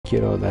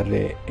quiero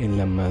darle en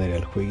la madre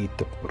al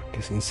jueguito,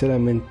 porque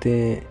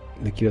sinceramente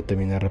le quiero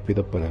terminar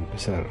rápido para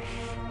empezar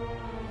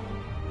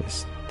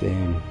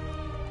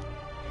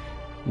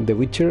The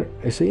Witcher.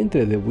 Estoy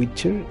entre The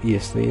Witcher y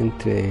estoy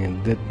entre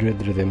Dead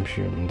Red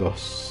Redemption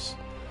 2.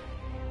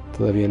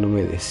 Todavía no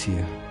me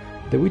decido.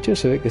 The Witcher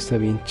se ve que está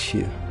bien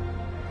chido,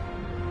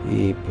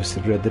 y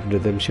pues Red Dead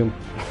Redemption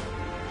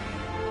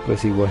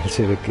pues igual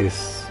se ve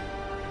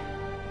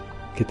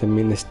que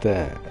también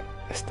está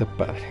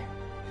padre.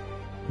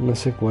 No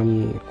sé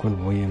cuál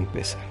voy a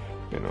empezar,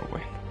 pero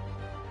bueno,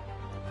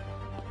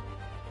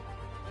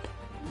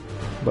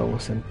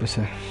 vamos a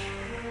empezar.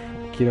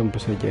 Quiero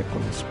empezar ya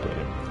con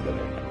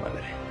darle la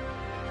madre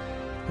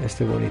a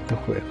este bonito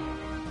juego.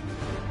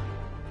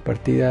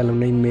 Partida a la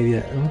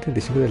 1:30,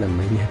 1:35 de la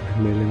mañana.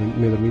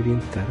 Me dormí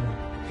bien tarde.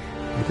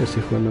 Ahorita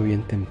estoy jugando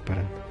bien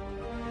temprano.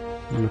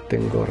 No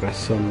tengo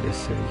razón de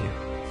ser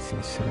yo,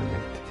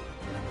 sinceramente.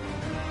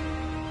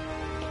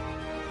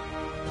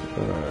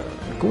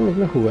 ¿Cómo lo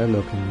voy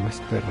jugando? Que no es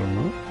perro,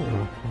 ¿no?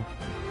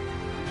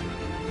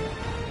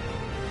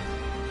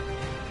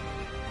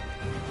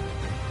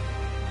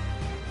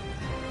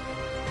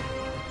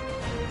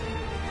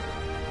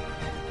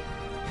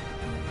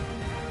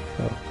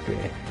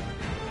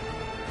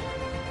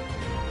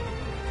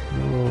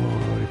 No,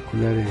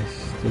 auriculares,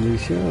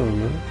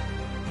 televisión, ¿no?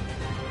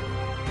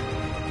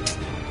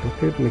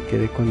 Creo que me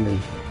quedé con el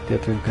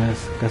teatro en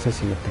casa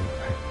si no tengo.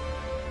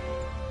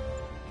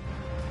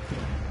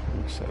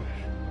 Vamos a ver.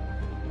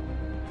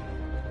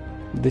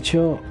 De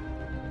hecho,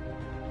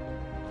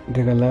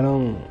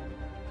 regalaron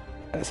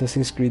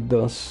Assassin's Creed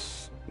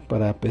 2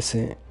 para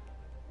PC.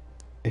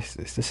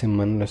 Esta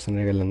semana lo están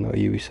regalando,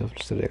 Ubisoft lo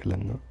está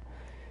regalando.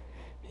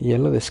 Y ya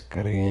lo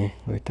descargué.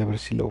 Ahorita a ver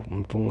si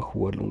me pongo a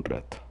jugarlo un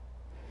rato,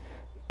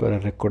 para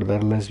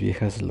recordar las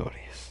viejas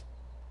glorias.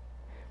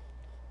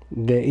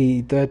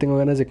 Y todavía tengo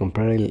ganas de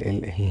comprar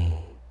el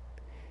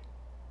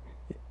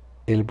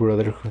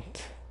Brotherhood,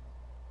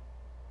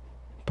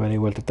 para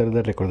igual tratar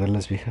de recordar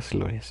las viejas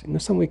glorias. No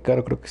está muy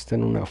caro, creo que está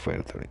en una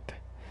oferta ahorita.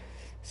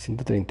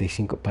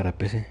 135 para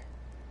PC.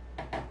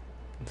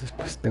 Entonces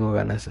pues tengo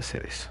ganas de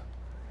hacer eso.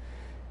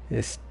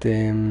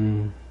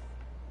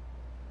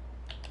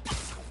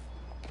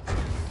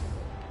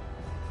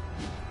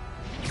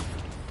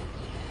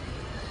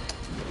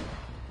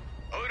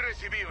 Hoy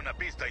recibí una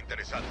pista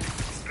interesante.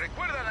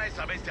 ¿Recuerdan a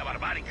esa bestia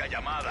barbárica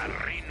llamada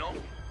Rhino?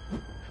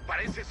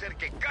 Parece ser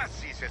que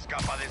casi se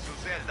escapa de su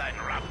celda en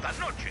Rapta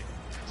Noche.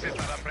 Se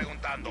estarán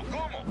preguntando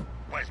 ¿cómo?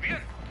 Pues bien,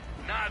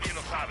 nadie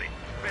lo sabe,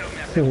 pero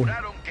me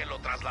aseguraron que lo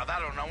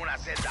trasladaron a una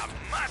celda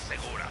más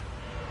segura.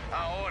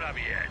 Ahora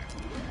bien,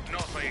 no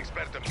soy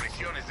experto en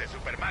prisiones de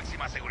super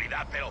máxima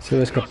seguridad, pero se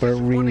va a escapar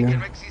Rhino,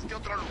 no existe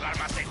otro lugar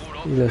más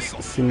seguro. Y los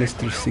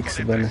Sinister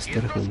Six van a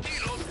estar juntos.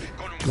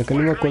 Lo que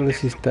no me acuerdo es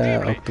si está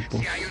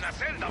Octopus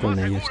con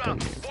ellos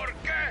también.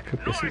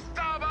 Creo que sí.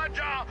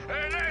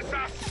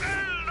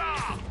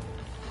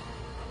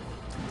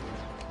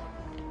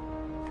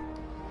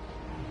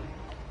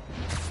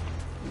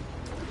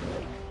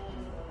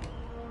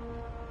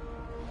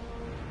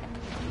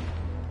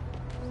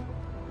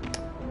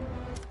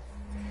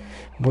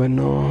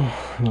 Bueno,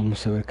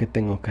 vamos a ver qué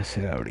tengo que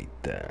hacer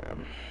ahorita.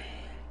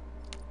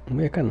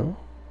 Voy acá, ¿no?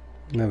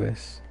 Una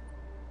vez.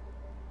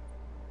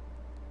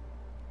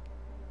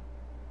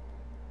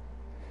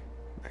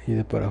 Ahí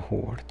de para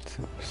Howard.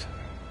 Vamos a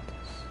ver.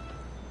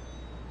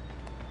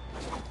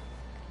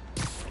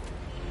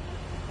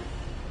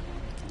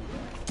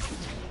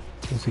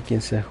 No sé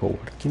quién sea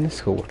Howard. ¿Quién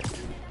es Howard?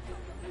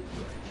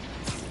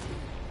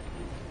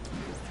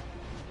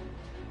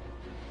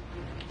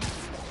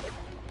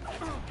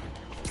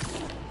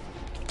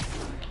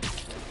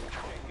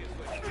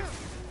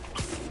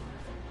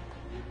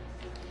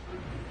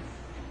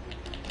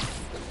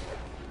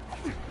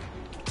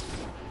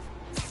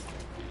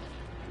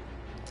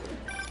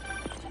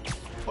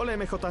 Hola,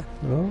 MJ.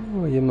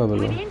 Oh, ya me habló.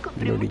 Muy bien,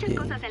 compré muchas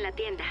cosas en la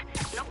tienda.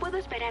 No puedo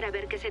esperar a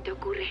ver qué se te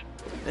ocurre.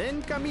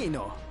 En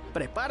camino.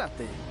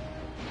 Prepárate.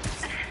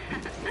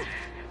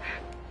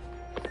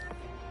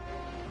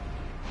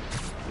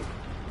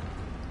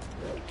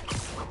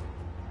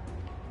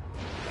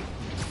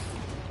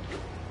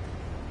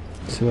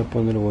 Se va a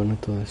poner bueno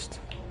todo esto.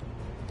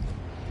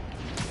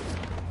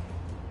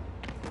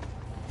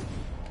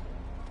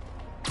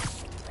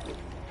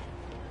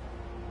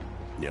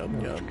 Ñam,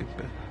 ñam. Qué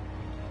pedo.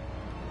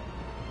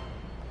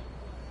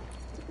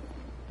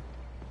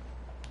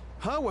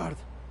 Howard,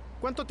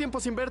 ¿cuánto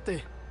tiempo sin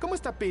verte? ¿Cómo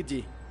está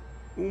Pidgey?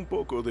 Un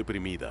poco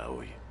deprimida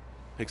hoy.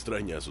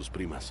 Extraña a sus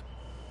primas.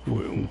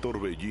 Fue un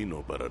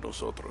torbellino para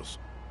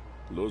nosotros.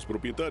 Los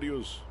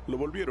propietarios lo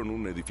volvieron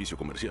un edificio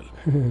comercial.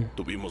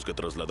 Tuvimos que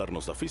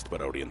trasladarnos a Fist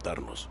para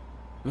orientarnos.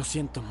 Lo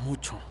siento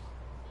mucho.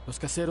 Los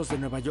caseros de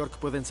Nueva York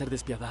pueden ser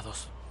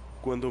despiadados.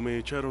 Cuando me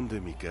echaron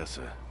de mi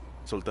casa,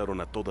 soltaron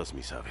a todas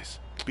mis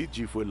aves.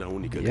 Pidgey fue la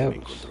única que me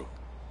encontró.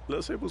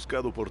 Las he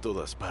buscado por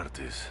todas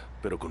partes,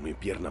 pero con mi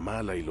pierna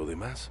mala y lo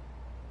demás.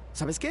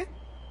 ¿Sabes qué?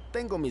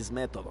 Tengo mis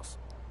métodos.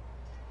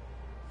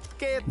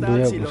 ¿Qué Voy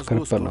tal a si los buscar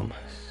busco? palomas.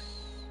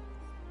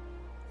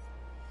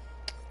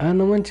 Ah,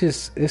 no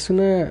manches, es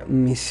una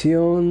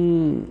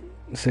misión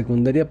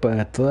secundaria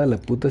para toda la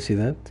puta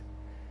ciudad.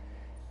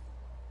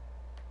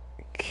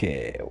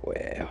 Qué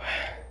hueva.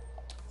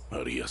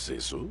 ¿Harías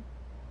eso?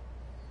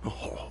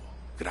 Oh,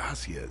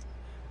 gracias.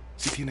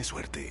 Si tienes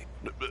suerte,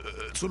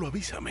 solo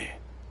avísame.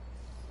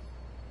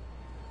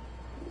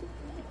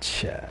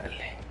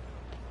 Chale.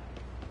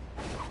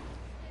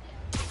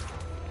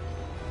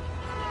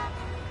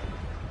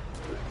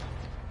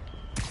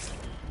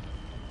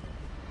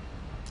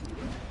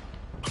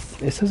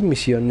 Esas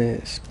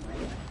misiones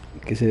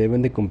que se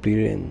deben de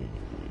cumplir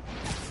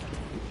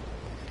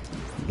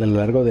a lo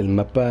largo del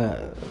mapa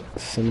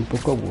son un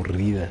poco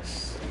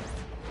aburridas.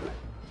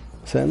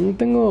 O sea, no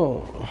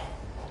tengo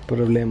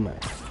problema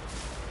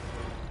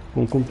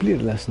con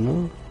cumplirlas,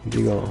 ¿no?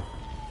 Digo,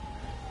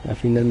 al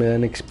final me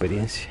dan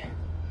experiencia.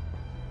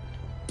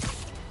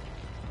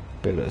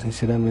 Pero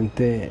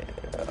sinceramente...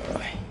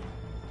 ay.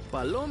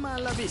 Paloma a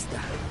la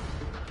vista.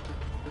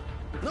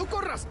 ¡No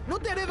corras! ¡No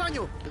te haré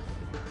daño!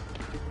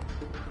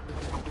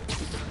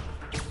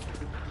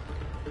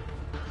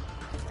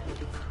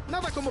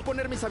 Nada como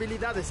poner mis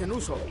habilidades en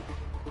uso.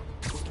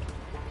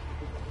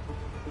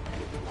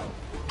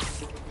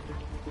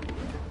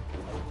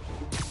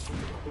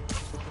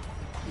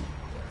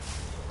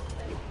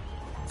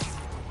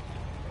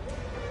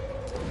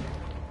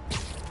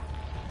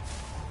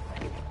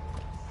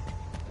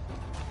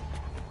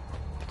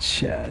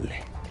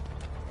 Chale.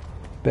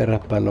 Perra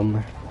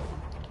paloma.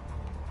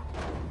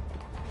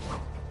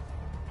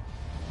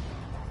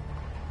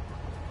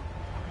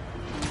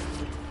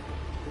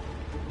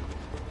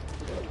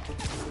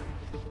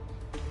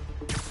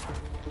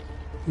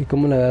 ¿Y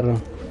cómo la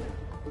agarro?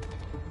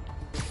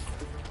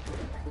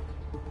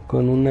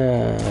 Con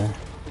una...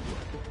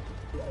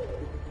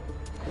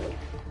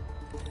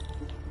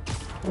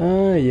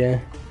 ah,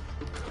 ya.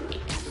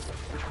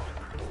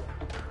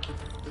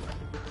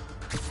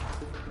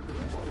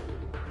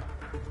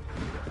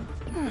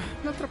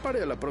 La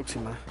atraparé a la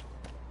próxima.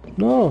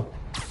 No.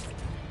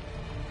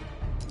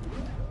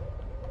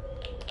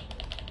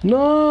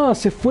 No,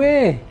 se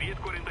fue.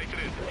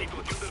 1043,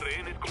 situación de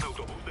rehenes con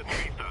autobús de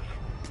turistas.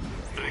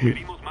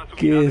 Requerimos más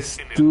Qué unidades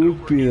en el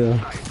estúpido.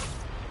 Lower East Side.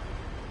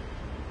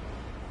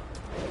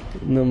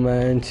 No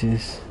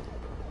manches.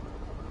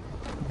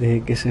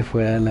 Dejé que se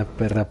fuera la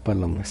perra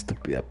paloma,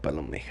 estúpida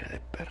paloma, hija de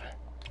perra.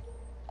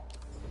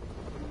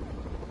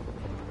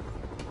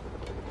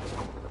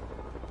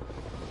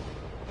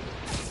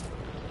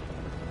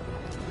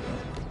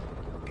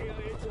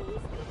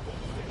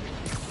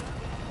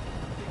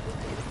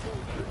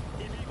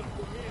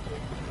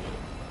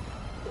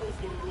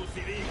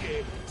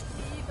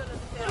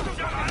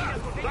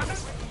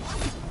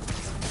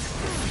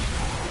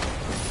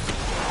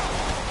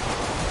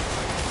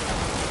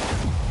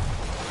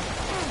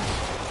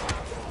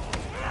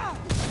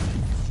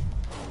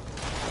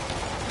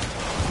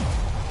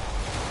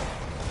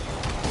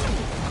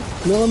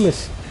 No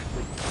mames.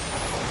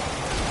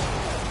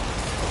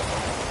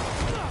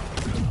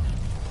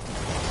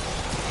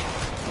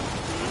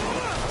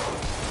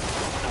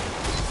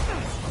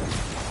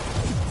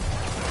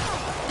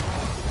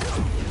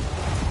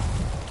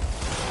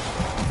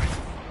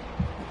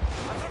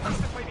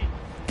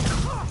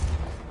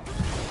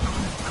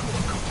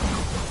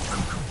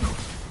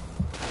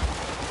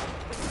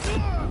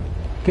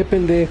 Qué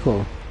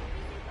pendejo.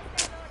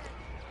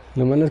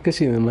 Lo malo es que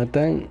si me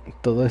matan,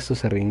 todo esto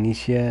se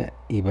reinicia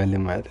y vale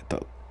madre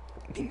todo.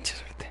 Pinche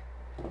suerte.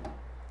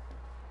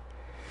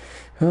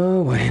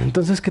 Oh, bueno,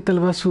 entonces, ¿qué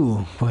tal va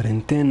su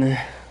cuarentena?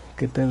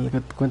 ¿Qué tal?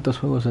 ¿Cuántos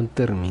juegos han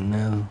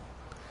terminado?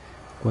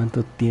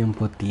 ¿Cuánto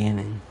tiempo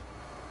tienen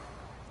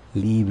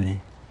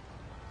libre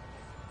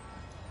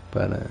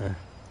para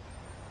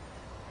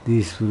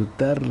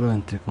disfrutarlo,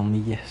 entre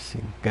comillas,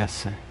 en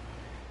casa?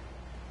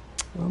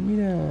 Oh,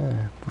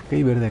 mira, ¿por qué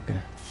hay verde acá?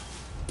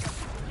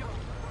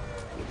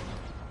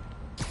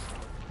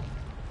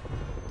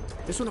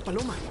 Es una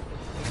paloma.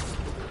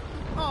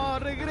 ¡Oh,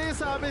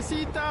 regresa,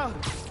 besita!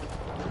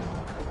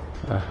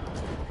 Ah.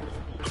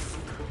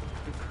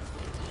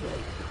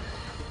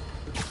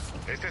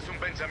 Este es un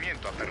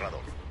pensamiento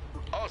aterrador.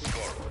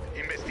 Oscorp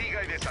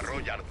investiga y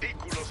desarrolla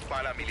artículos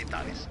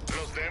paramilitares.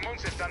 ¿Los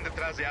demons están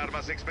detrás de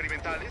armas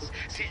experimentales?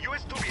 Si yo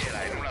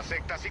estuviera en una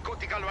secta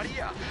psicótica lo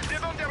haría. ¿De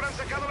dónde habrán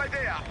sacado la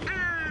idea?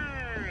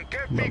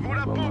 ¿Qué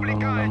figura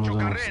pública ha hecho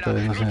carrera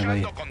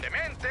luchando con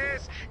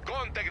dementes,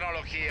 con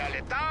tecnología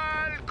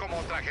letal, como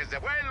trajes de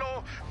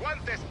vuelo,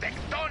 guantes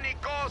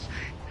tectónicos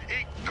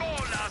y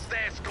colas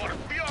de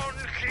escorpión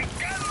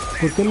gigantes?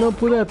 ¿Por qué no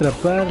pude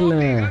atraparla? No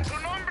digan su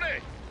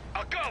nombre.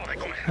 Acabo de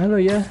comer. Ah, no,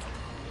 ya.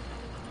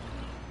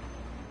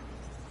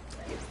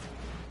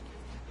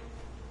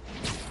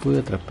 Pude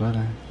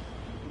atraparla.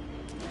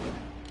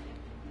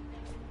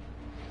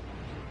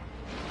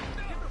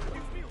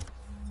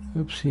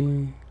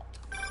 Upsi.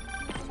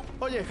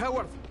 Oye,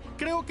 Howard,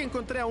 creo que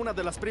encontré a una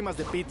de las primas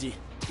de Pidgey.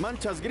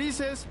 Manchas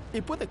grises y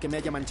puede que me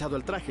haya manchado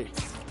el traje.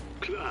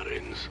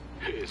 Clarence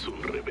es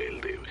un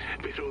rebelde,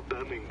 pero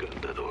tan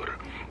encantador.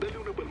 Dale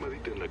una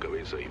palmadita en la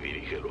cabeza y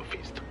dirígelo a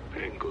Fist.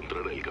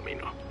 Encontrará el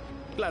camino.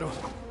 Claro,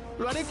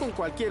 lo haré con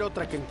cualquier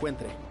otra que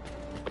encuentre.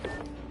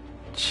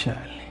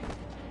 Chale.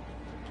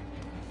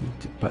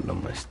 Pinche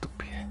paloma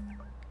estúpida.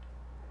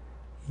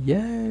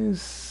 Ya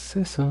es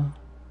eso.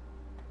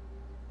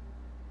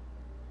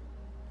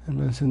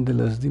 Almacén de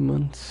los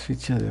demons,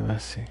 ficha de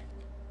base.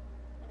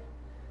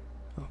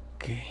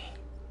 Ok.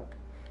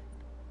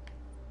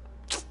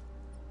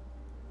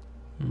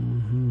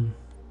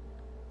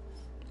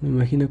 Me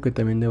imagino que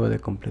también debo de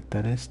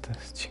completar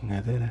estas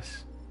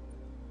chingaderas.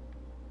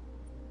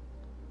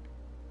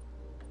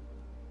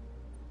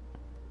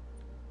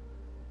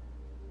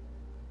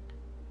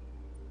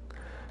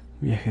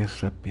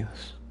 Viajes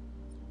rápidos.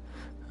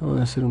 Vamos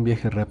a hacer un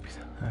viaje rápido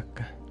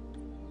acá.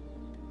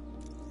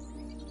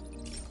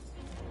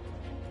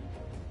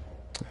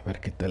 A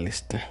ver qué tal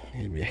está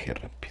el viaje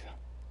rápido.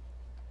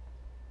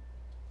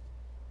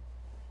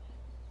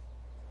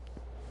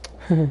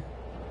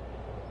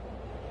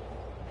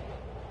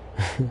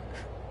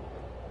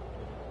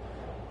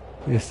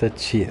 Está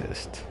chido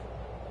esto.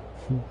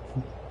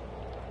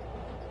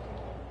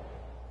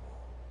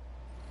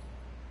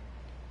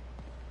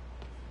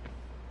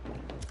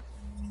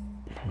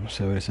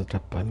 Vamos a ver esa otra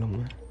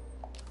paloma.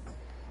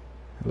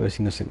 A ver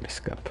si no se me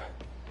escapa.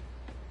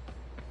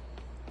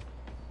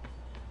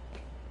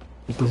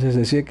 Entonces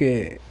decía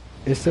que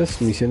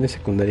estas misiones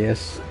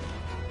secundarias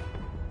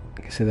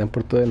que se dan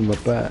por todo el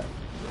mapa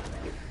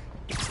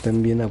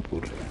están bien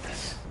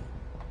aburridas.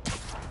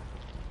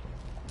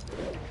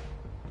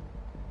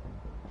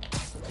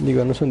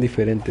 Digo, no son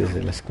diferentes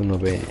de las que uno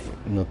ve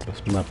en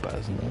otros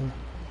mapas, ¿no?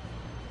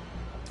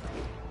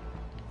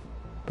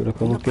 Pero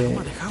como que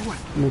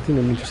no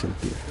tiene mucho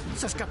sentido.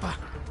 Se escapa.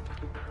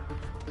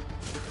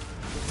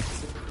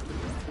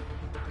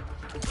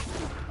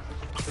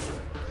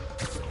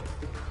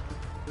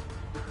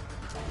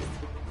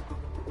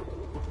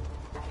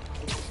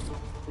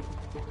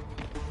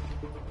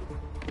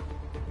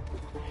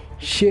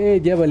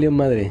 Shit, ya valió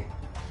madre.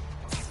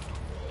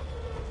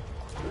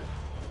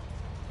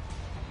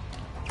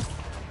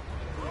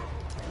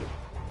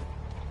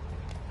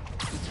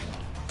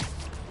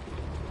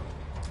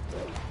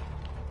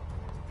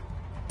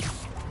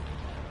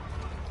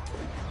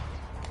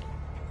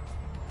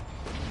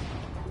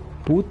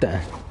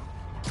 Puta.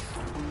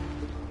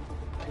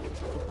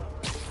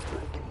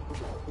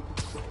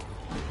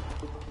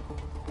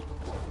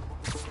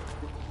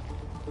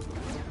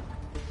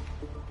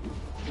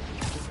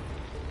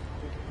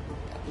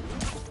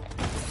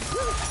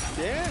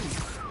 Bien.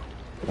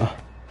 Ah,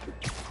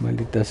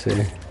 maldita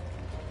sea.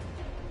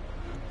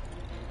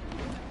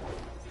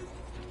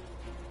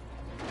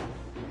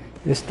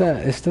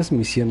 Estas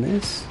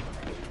misiones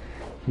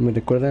me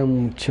recuerdan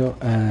mucho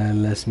a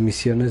las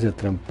misiones de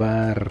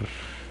atrapar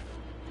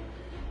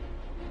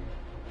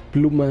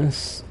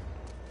plumas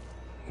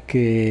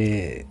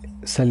que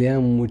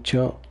salían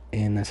mucho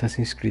en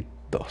Assassin's Creed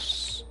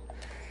 2,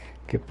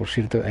 que por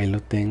cierto ahí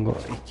lo tengo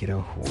y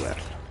quiero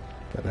jugarlo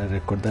para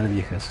recordar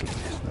viejas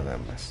glorias nada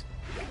más.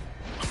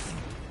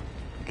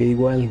 Que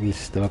igual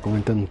les estaba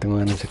comentando, tengo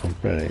ganas de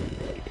comprar el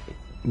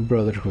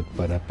Brotherhood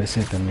para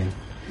PC también,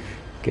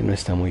 que no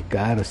está muy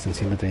caro, está en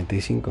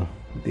 135.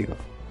 Digo,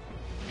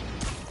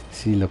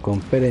 si lo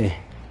compré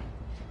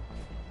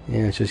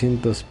en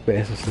 800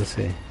 pesos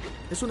hace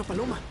Es una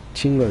paloma.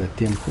 chingo de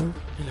tiempo,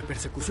 Y la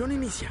persecución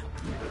inicia.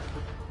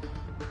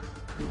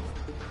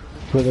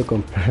 puedo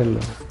comprarlo.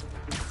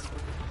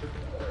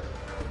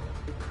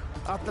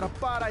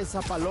 Atrapar a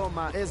esa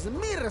paloma es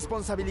mi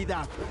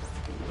responsabilidad.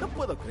 No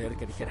puedo creer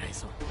que dijera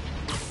eso.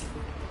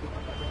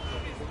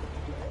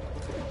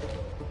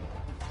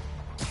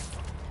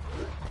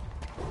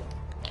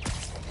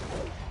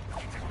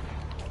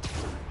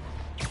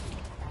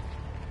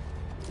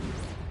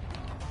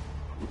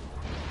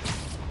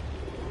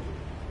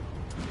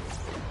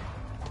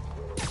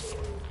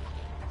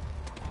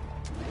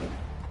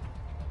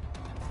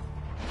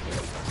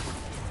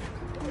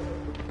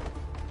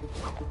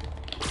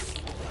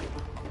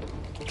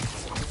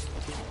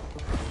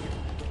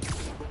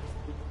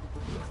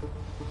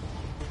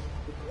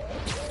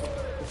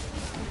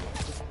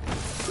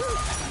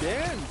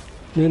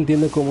 No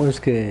entiendo cómo es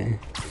que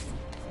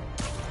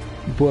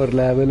por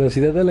la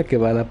velocidad a la que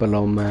va la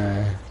paloma,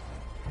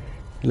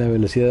 la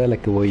velocidad a la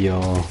que voy yo,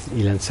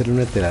 y lanzar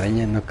una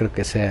telaraña no creo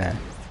que sea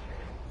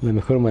la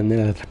mejor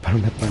manera de atrapar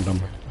una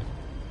paloma.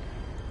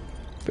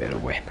 Pero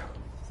bueno,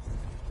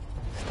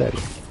 está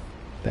bien,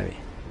 está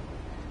bien.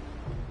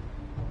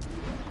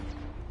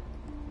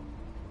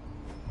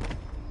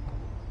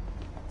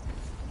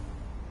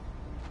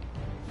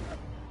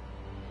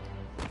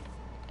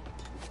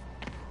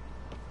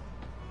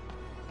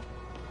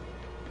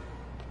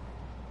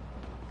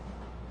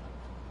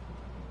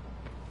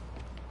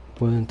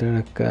 Puedo entrar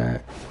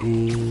acá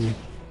y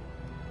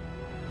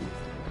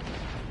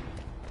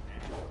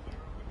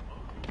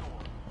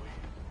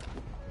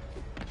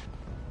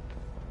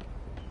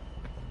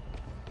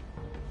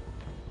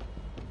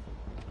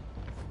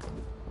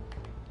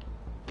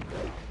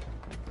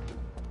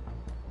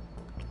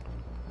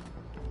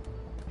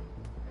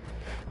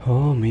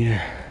Oh, mira.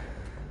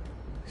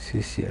 Sí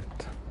es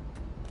cierto.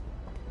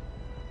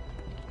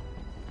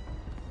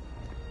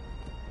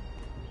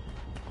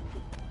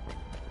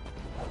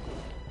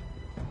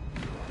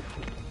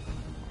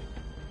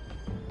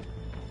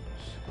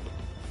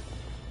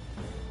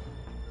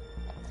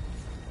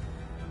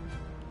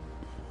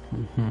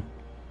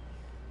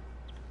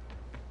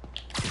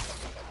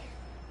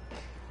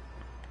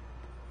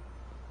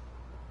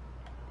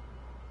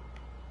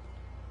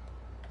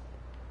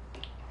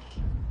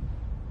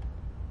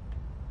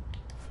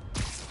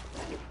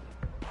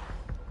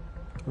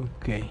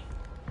 Ok.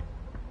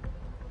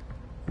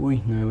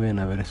 Uy, no me vayan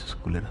a ver esos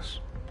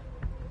culeros.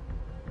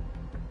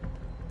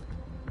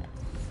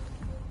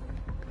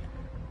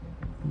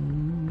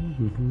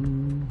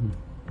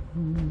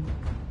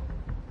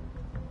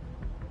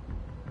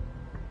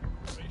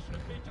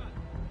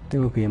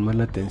 Tengo que llamar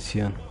la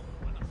atención.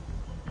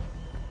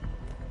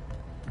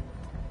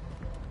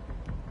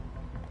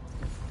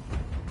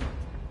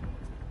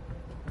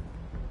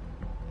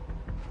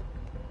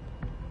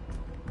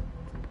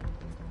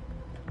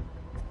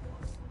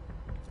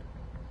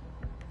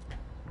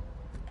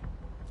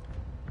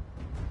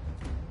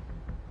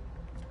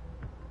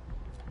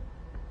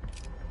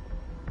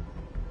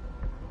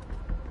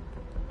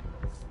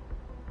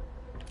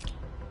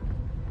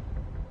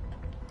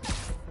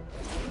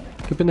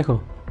 ¿Qué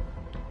pendejo?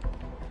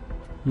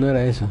 No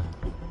era eso.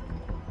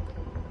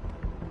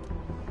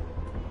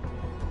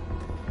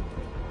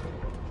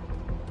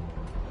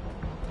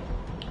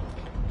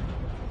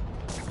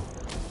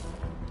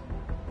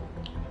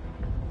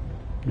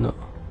 No.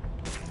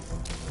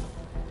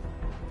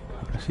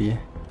 Así es.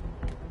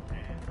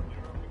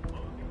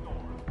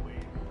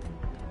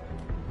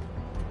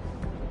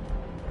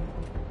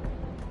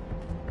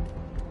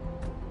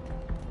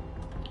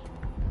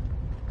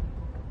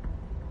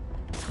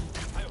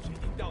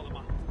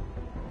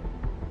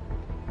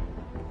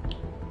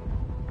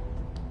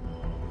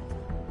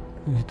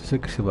 Necesito hacer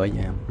que se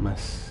vaya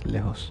más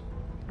lejos.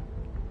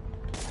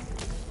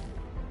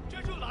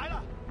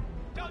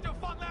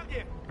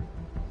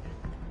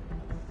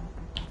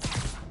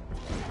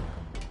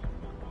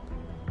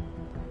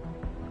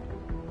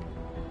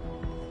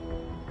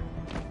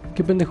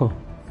 ¿Qué pendejo?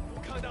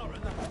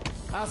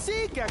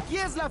 Así que aquí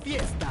es la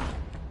fiesta.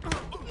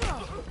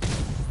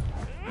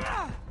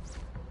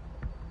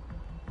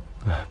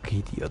 Ah, qué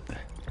idiota.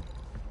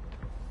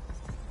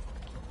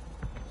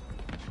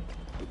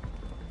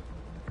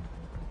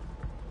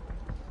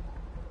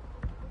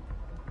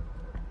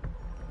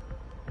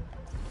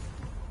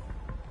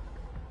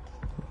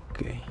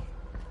 Ok.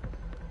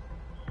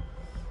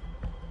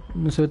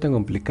 No se ve tan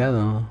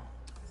complicado,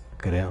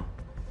 creo.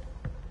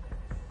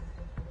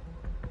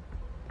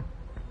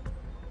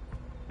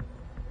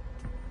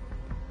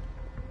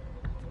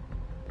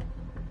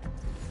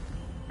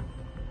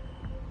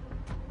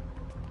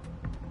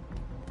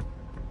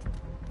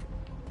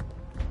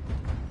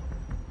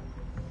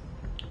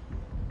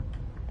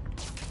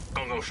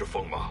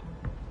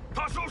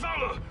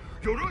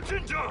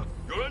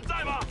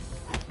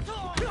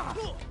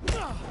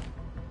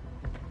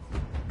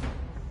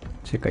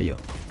 Se cayó.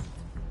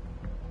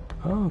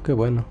 Oh, qué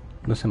bueno.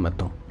 No se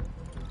mató.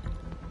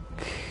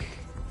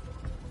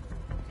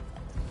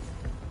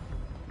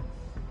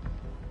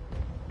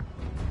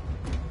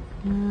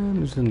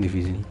 No es tan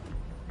difícil.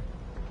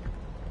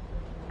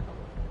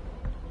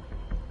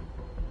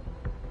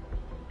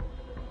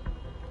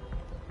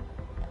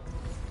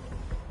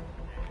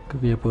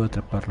 Creo que ya puedo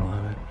atraparlo.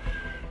 A ver.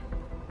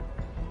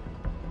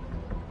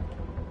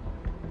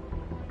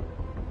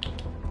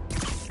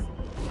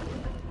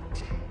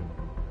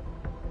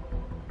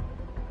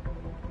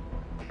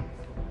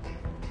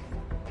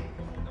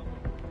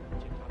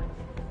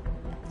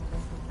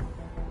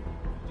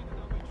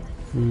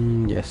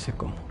 Ya sé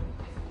cómo.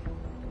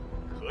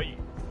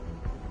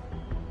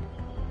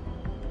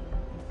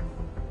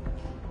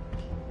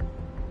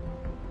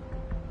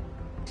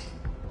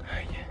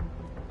 Ah, ya.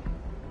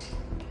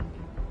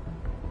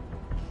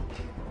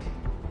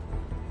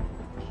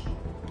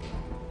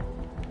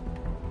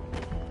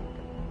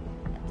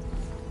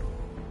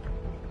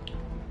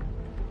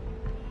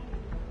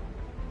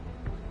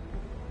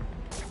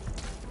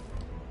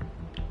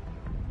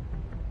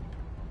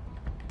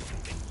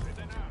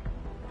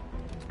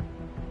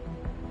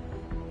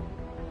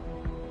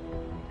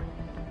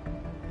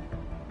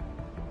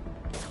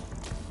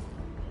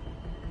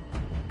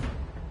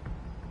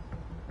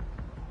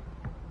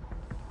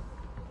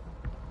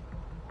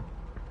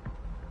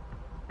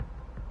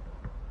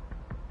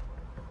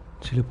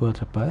 ¿Sí le puedo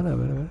atrapar? A ver, a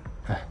ver.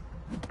 Ah.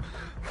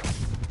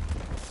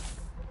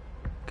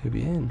 Qué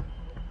bien.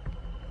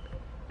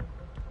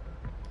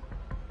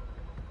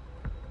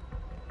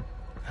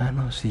 Ah,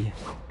 no, sí.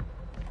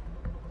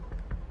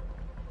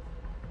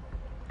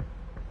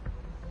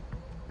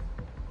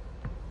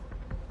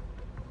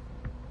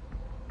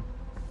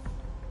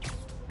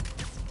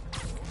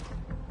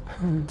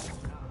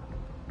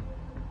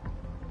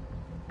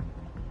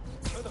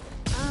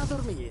 A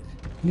dormir.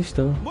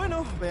 Listo.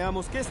 Bueno,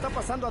 veamos qué está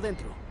pasando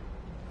adentro.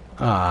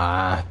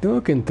 Ah,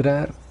 tengo que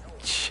entrar.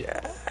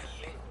 Chale.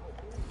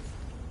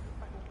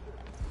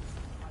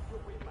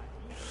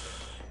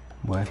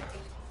 Bueno,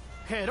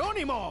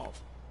 ¡Jerónimo!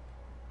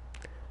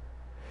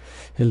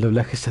 el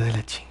doblaje está de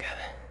la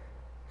chingada.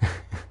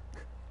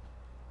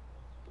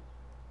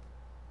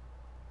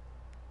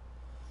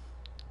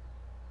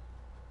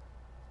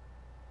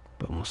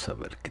 Vamos a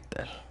ver qué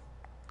tal.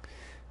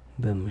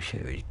 Vamos a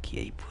ver qué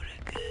hay por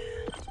acá.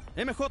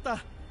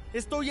 MJ,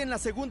 estoy en la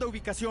segunda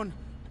ubicación.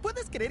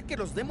 ¿Puedes creer que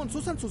los demons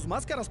usan sus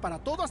máscaras para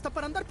todo, hasta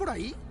para andar por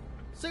ahí?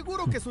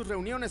 Seguro que sus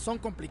reuniones son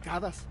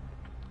complicadas.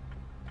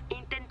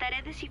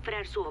 Intentaré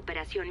descifrar su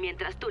operación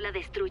mientras tú la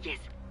destruyes.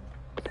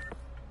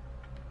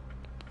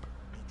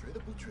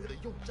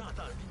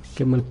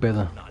 Qué mal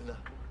pedo.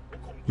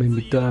 Me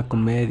invitó a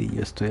comer y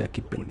yo estoy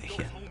aquí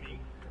pendejeando.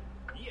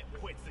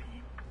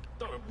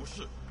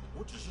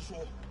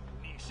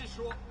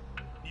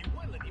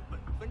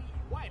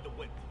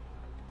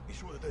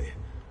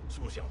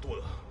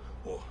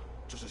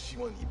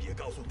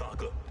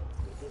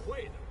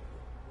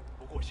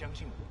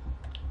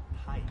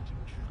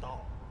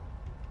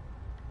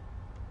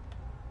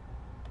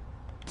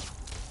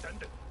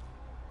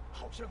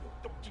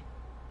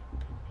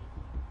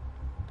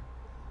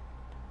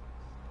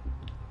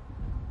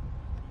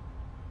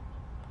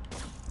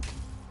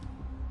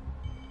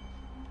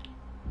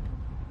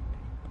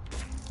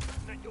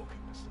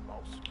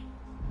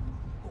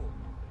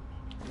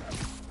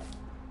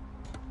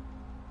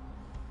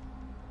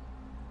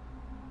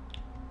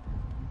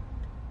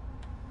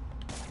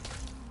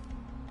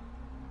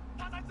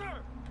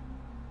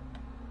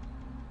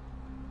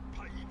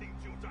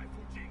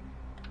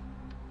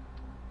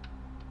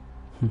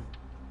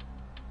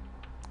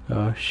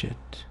 Oh shit.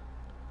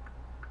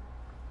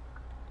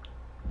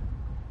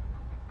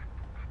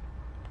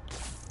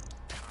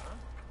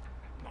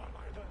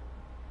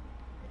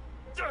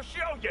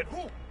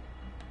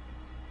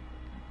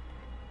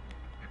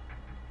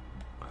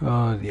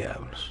 Oh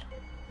diablos.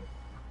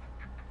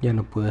 Ya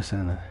no pude hacer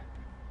nada.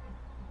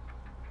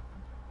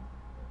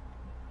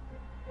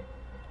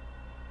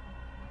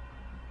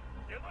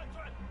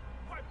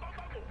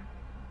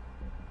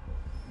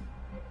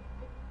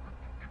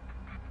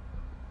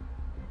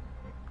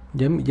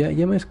 Ya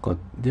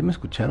me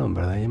escucharon,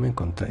 ¿verdad? Ya me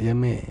encontraron, ya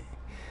me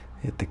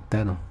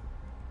detectaron.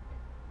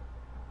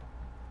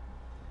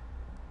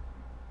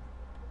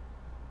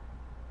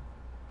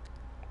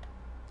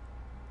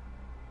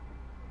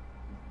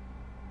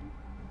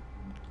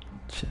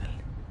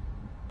 Chale.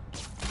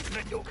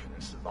 那有可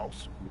能是老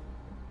鼠，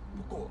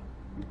不过。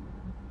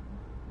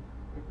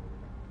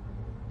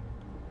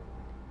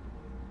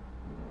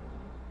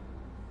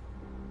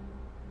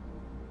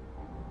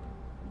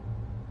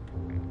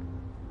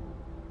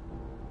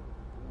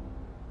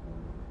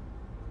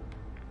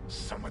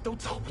 什么都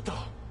找不到。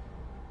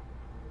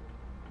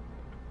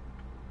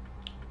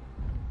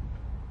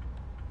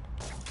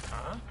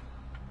啊？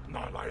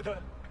哪来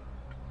的？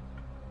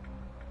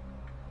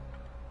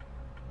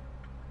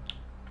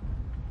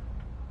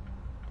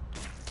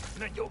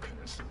那有可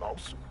能是老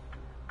鼠，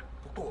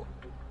不过。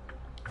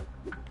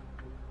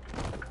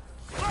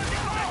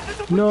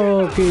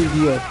No, qué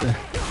idiota.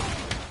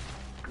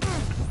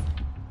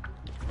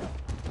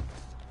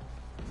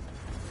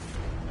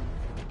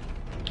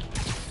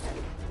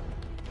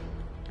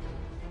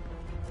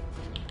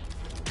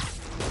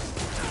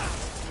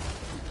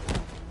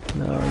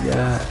 No,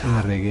 ya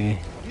la regué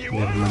de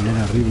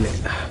manera horrible.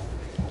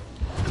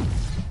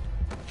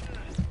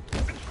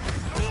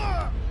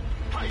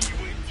 还以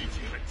为自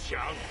己很强。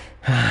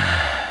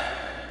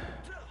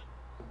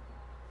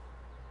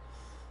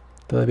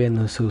 Todavía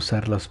no sé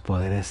usar los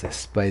poderes de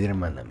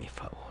Spider-Man a mi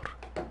favor.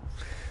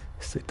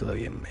 Estoy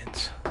todavía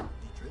inmenso.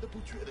 你觉得不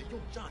觉得用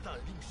炸弹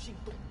令心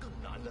动更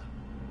难呢？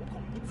我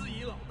恐不至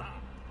于，老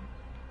大。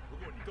如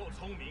果你够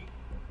聪明，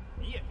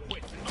你也不会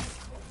知道。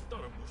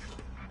当然不是，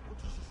我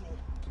只是说，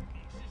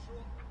你是说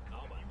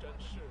老板真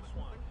是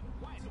算很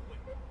坏的问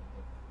题。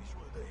你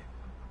说的对，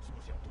是我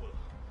想多了。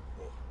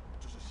我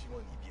就是希望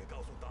你别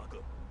告诉大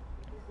哥。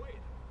不会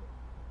的，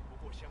不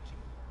过相信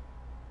我，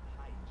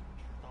他已经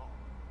知道了。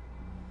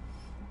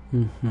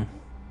 嗯哼。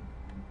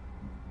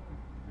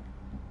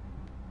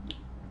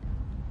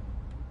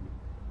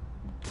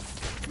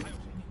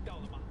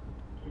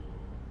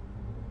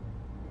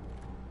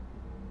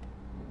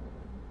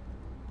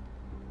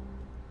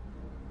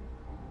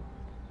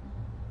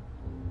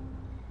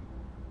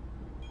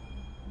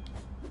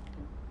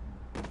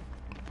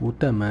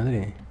 Puta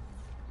madre.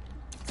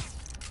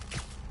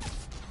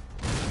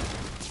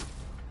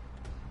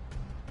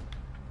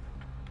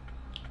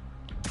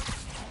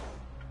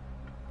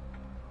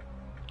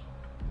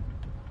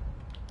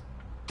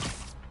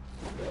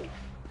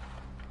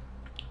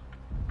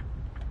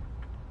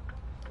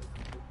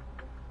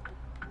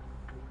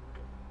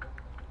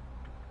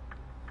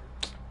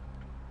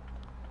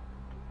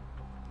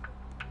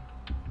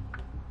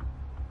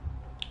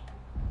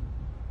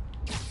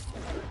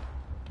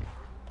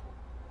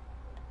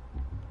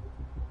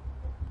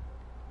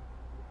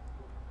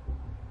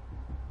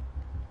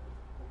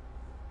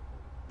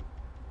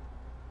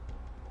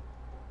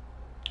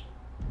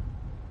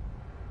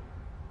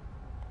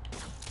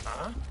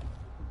啊？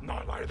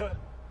哪来的？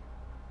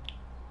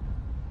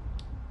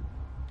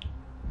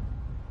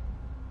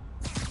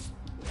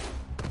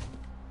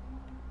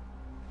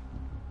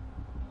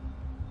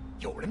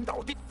人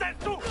倒地，站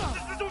住！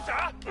蜘蛛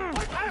侠，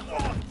快开火！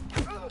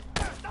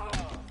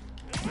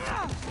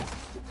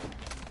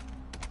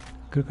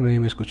 Creo que nadie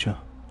me escuchó.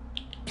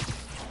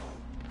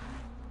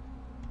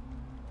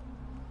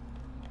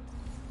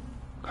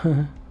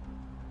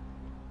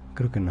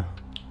 Creo que no.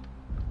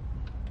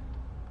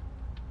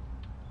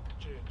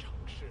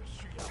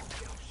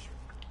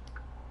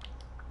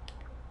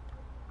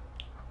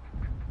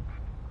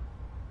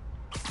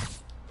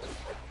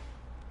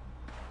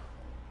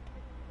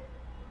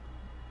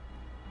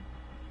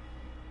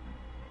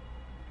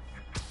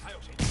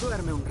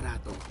 Duerme un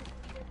rato.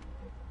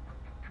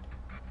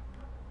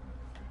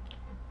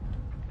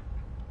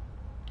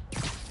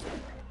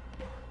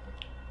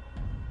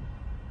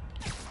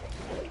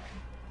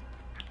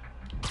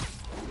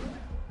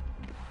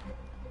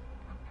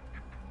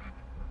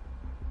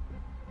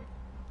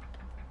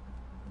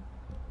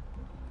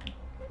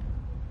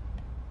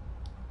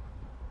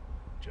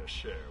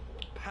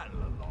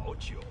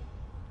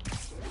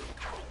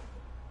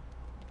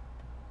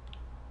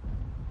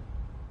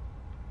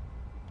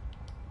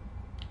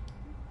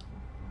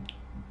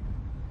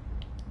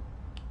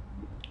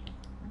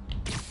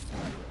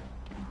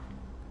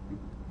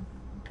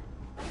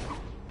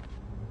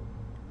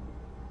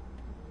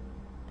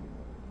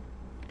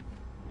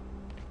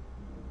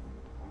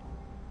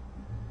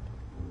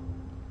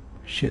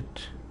 Shit.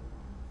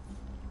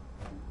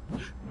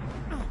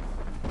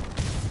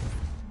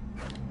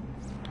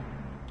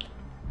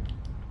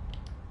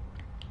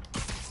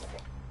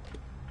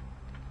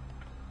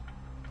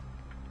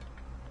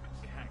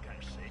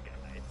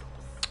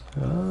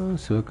 Ah,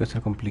 se ve que está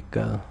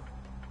complicado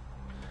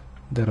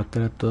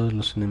derrotar a todos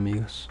los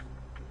enemigos.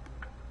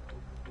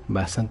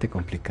 Bastante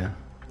complicado.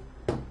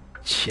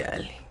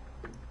 Chale.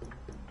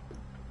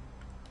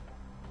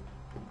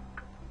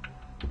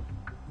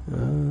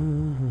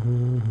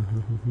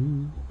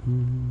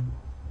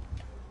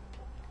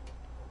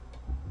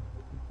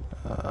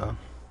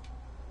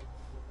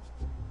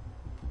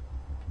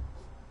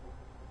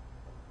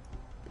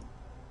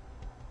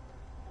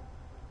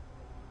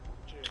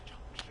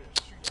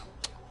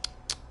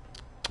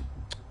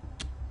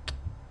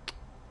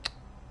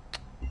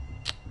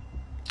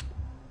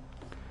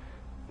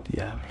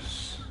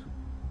 Diablos.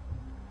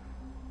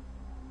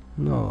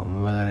 No,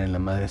 me va a dar en la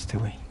madre este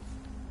güey.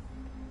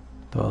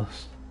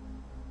 Todos.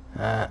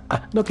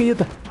 No, qué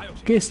idiota.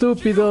 ¡Qué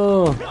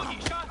estúpido!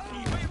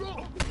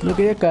 No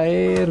quería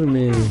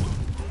caerme.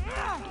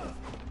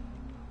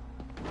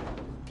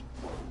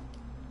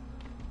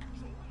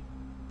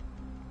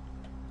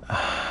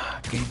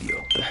 Qué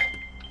idiota.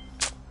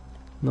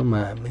 No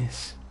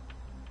mames.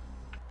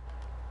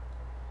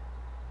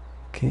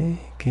 ¿Qué?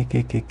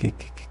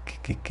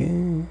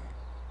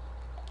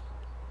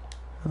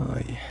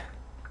 Oye.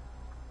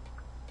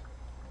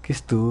 Qué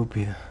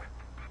estúpido.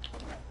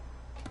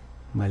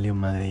 Valió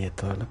madre ya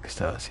todo lo que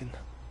estaba haciendo.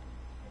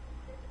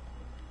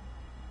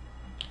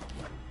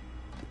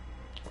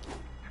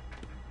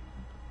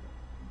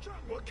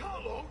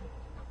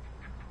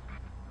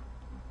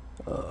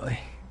 Ay.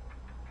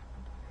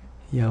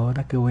 ¿Y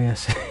ahora qué voy a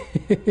hacer?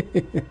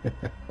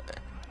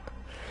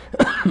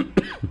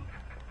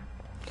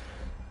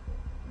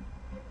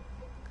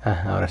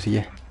 Ahora sí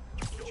ya.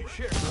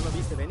 No lo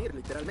viste venir,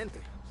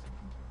 literalmente.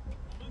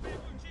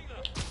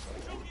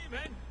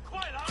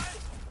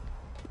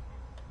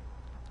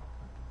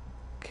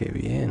 Qué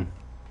bien.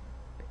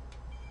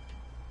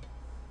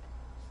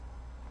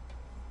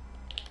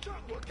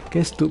 Qué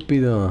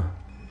estúpido.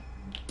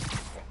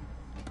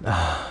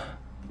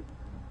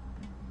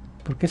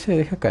 ¿Por qué se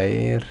deja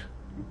caer?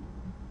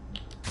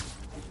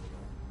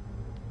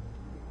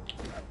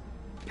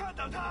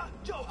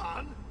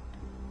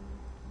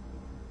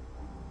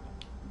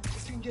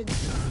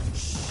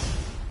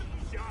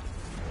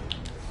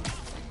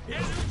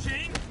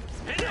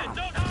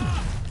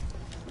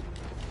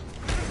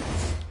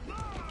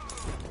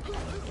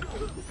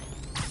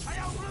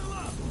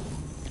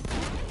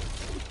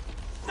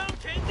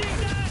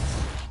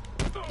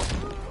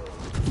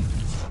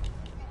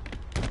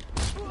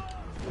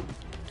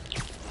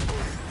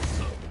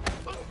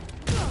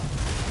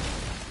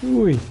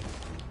 Uy.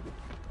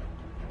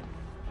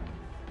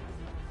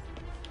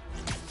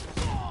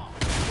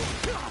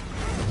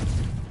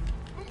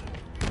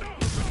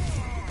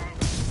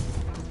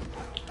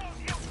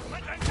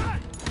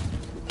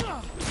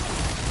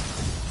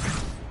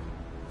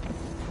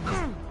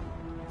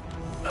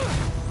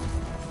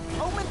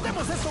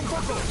 Aumentemos esto un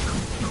poco.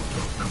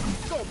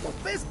 Como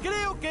ves,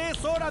 creo que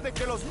es hora de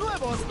que los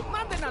nuevos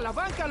manden a la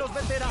banca a los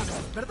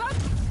veteranos, ¿verdad?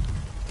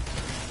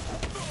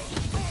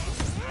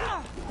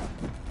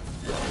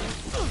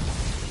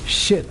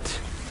 Shit.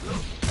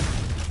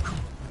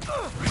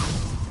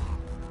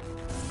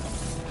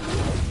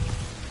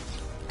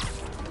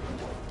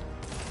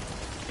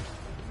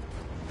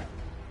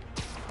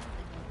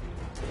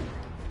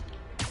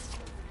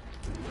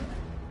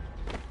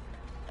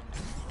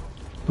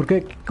 ¿Por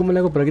qué? ¿Cómo le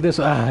hago para quitar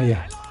eso?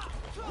 Ya.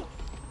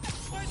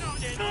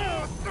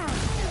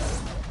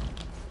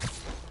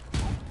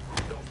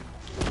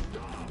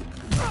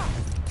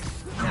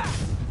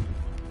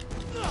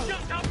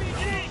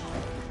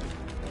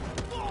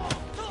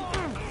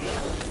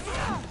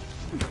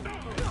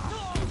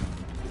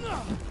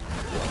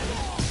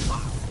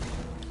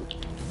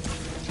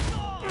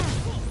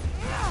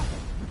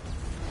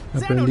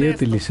 Sean Aprendí a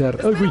honestos, utilizar...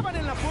 ¡Ay, güey! esperaban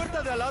en la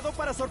puerta de al lado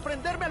para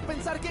sorprenderme al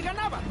pensar que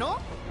ganaban, ¿no?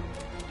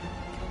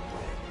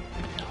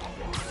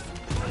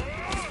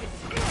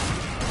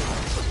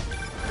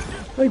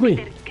 ¡Ay, güey!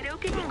 Peter, creo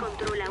que se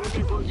controla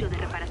un negocio de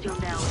reparación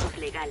de autos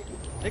legal.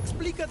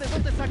 Explica de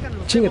dónde sacan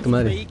los Chinga tu demons sus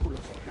madre. vehículos.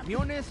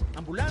 Camiones,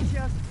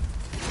 ambulancias.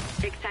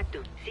 Exacto.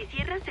 Si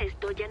cierras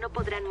esto, ya no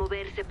podrán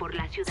moverse por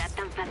la ciudad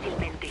tan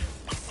fácilmente.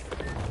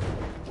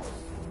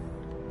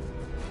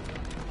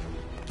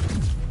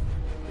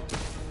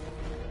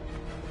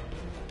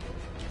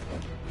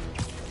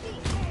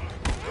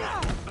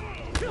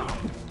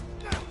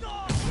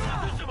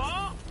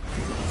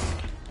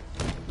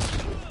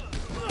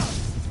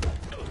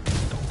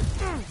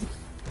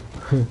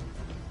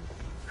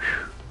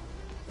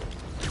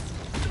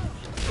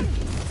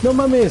 ¡No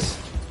mames!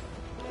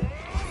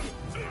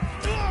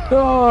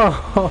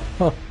 ¡Oh!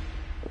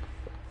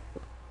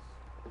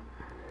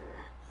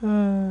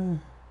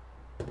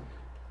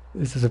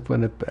 Esto se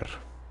pone perro.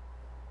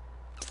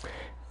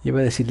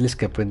 Iba a decirles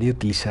que aprendí a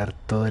utilizar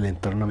todo el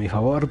entorno a mi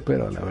favor,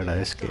 pero la verdad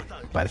es que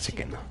parece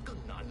que no.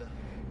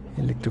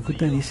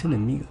 Electrocuta a 10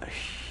 enemigos.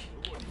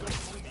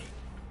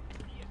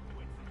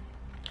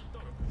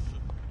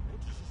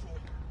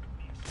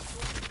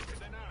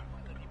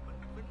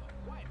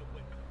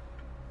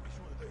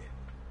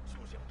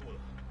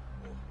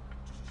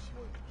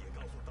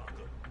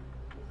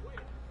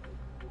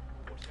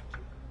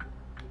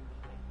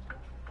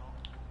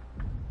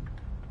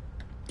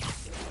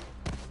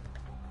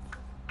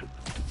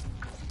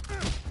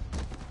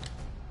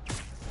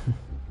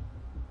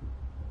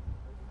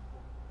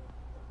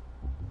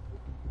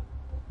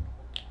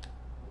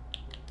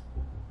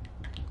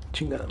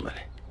 Chingada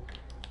madre.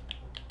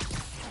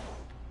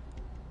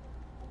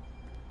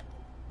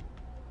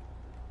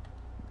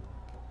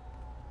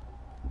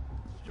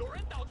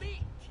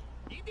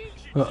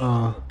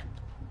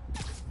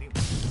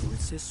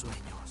 Dulces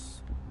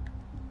sueños.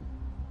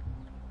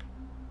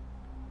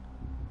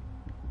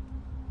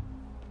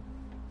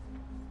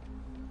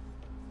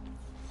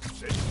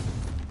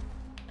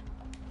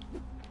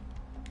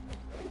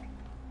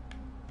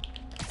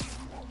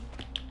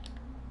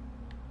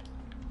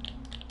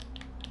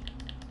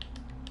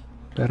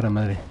 Perra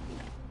madre.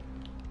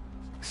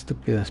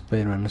 Estúpida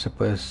Spider-Man, no se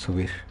puede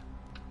subir.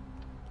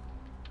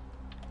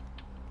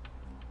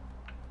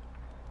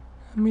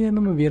 Ah, mira,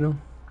 no me vieron.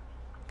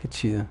 Qué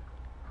chido.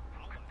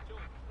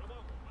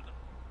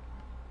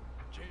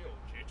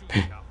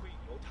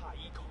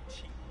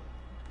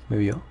 ¿Me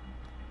vio?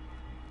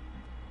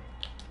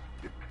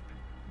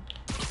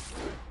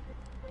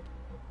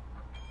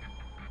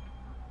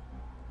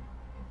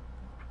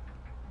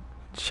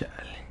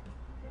 Chale.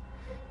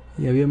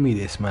 Ya vio mi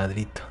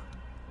desmadrito.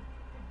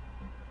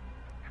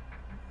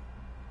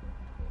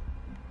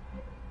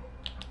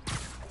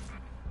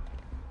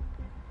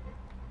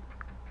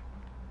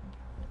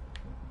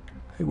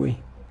 Ay, güey.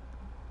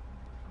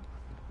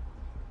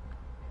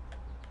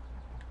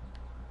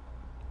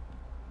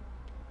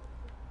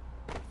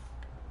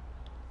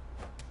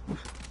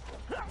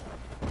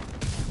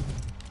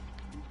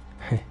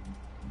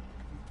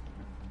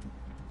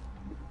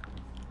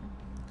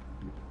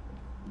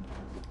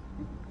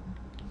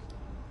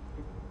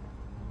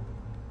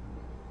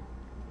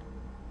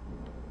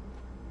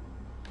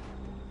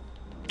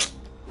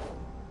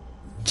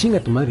 Chinga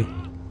tu madre.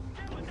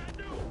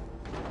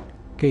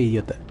 Qué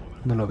idiota.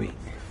 No lo vi.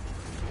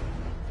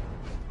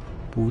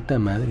 Puta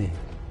madre.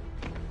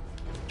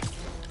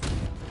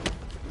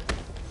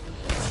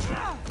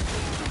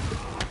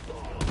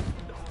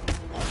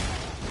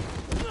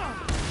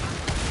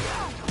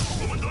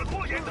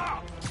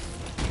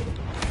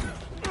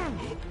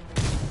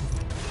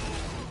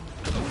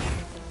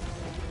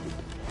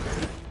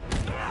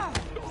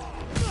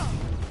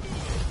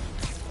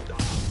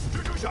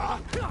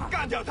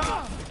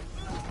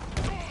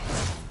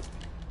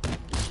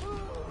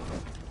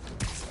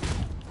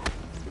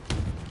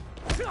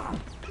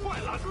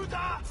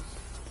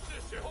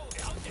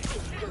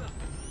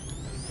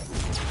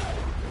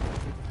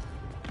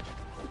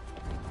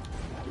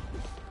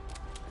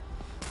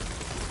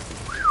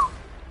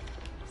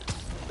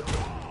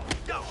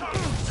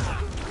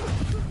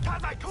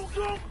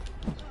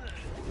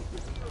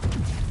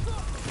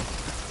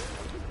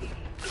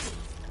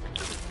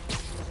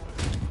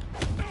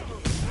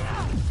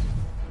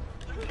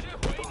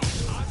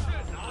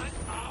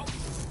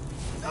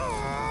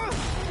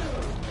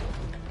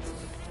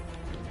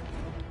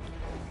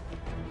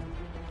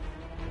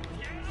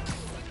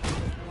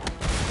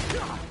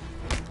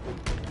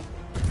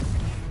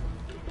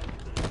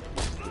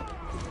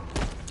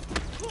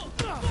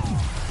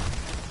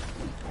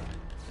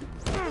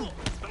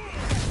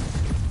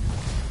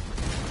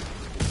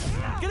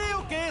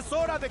 Creo que es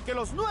hora de que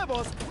los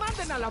nuevos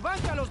manden a la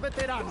banca a los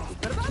veteranos,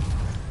 ¿verdad?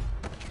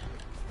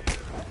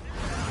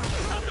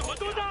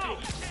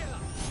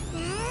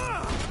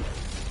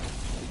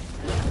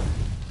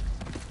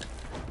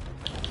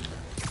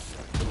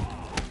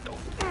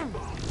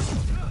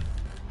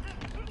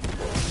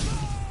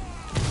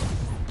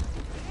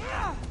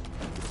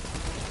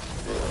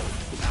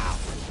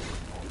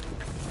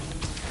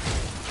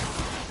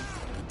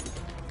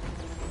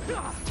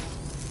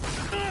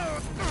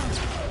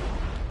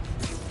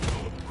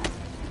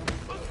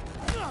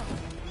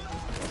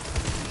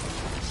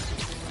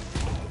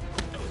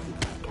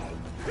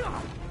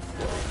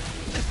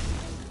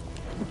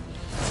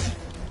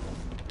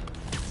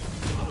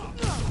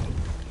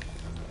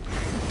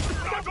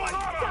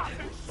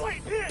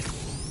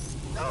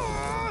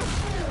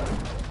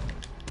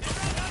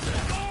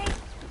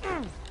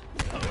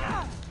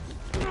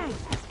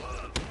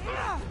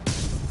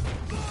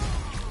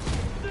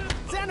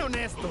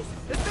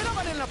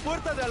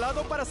 puerta de al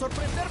lado para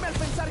sorprenderme al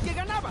pensar que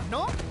ganaba,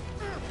 ¿no?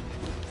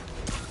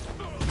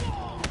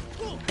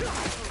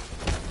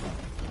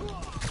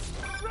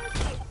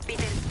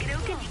 Peter,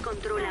 creo que Lee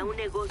controla un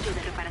negocio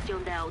de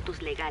reparación de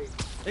autos legal.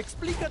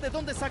 Explica de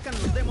dónde sacan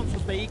los demons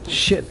sus vehículos.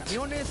 Shit.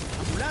 Camiones,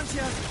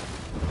 ambulancias.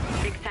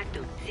 Exacto.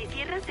 Si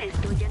cierras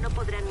esto, ya no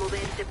podrán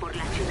moverse por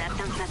la ciudad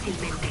tan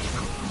fácilmente.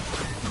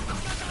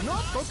 No,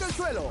 toca el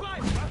suelo.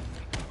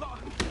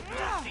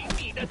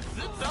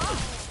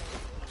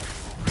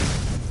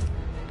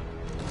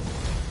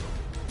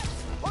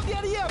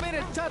 Odiaría ver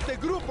el chat de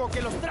grupo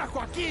que los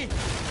trajo aquí.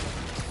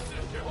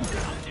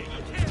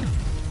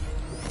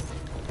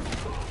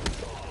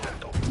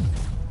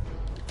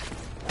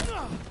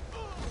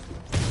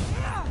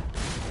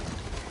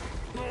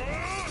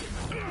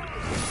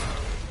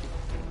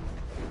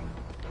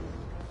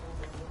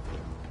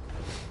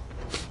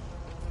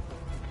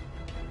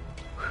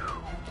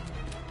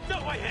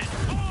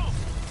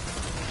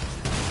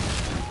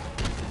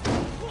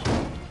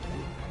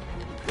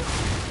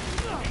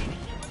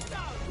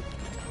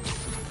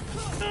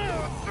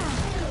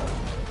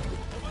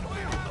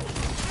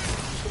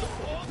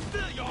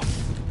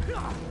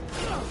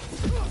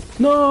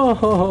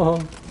 ¡No!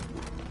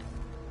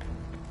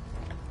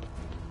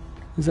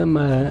 Está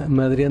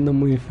madreando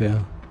muy feo.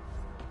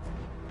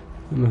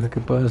 Lo mejor que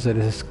puedo hacer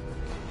es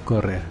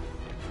correr.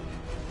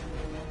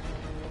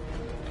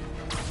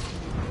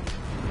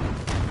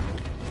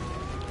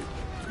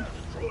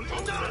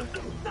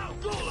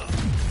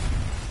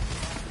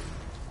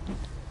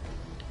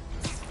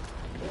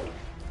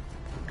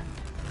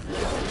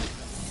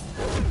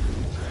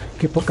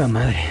 ¡Qué poca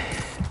madre!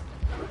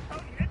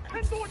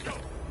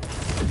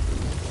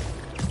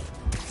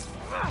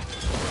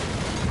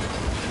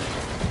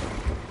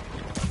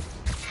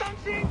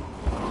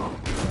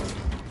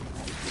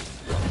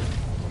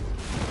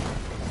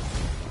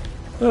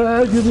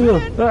 ¡Ah, Dios mío!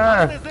 Bien,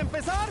 ¡Ah! antes de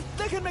empezar,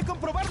 déjenme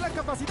comprobar la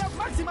capacidad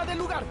máxima del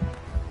lugar.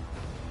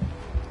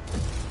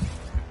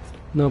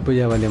 No, pues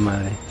ya valió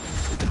madre.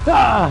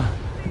 ¡Ah!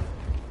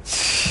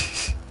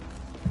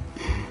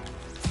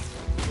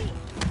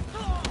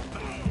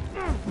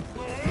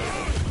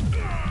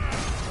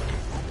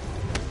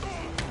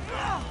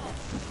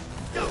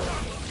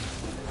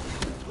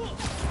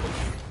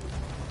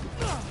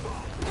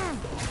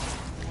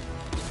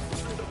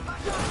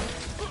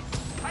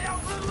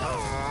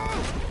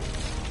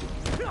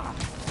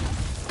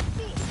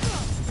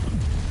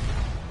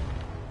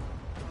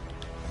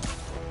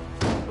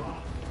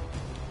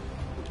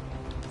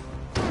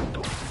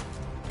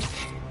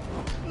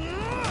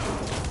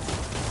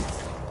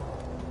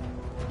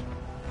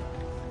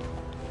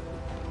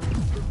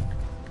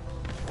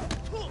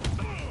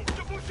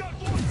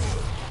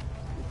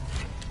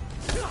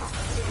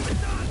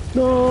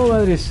 No,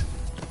 madres.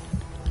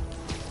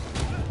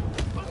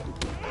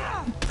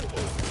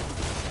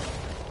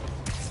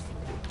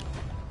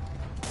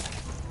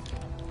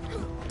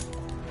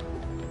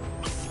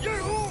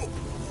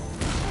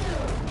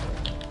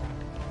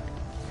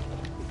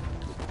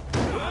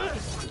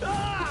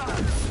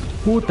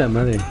 Puta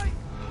madre.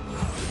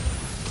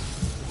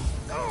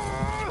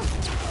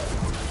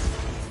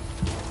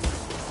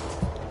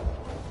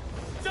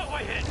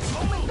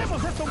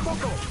 Aumentemos esto un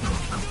poco.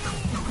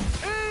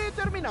 Y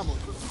terminamos.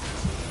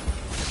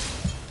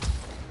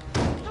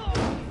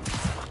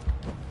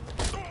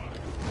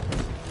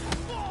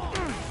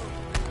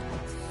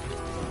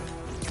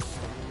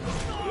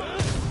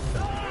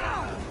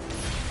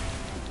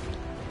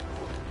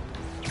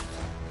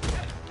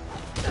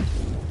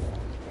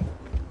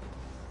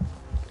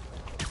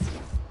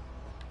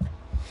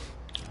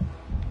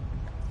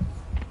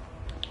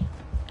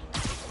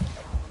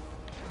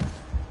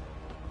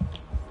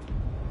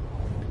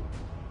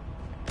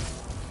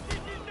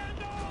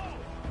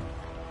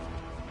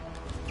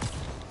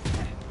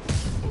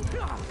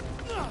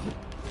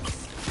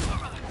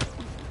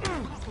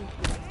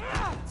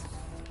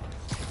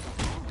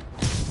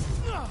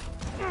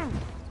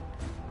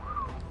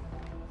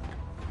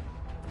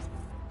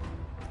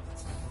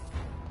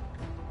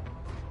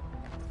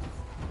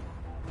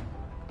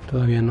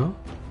 Todavía no.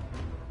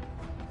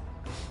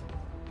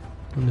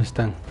 ¿Dónde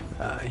están?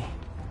 Ay.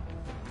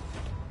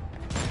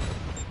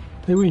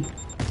 Ay, güey.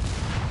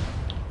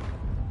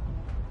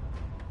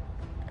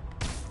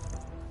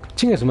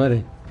 Chinga su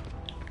madre.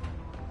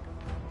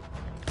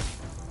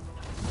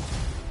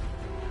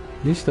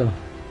 Listo.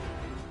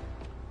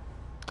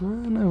 Ah,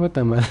 no fue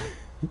tan mal.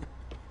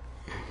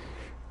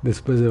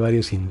 Después de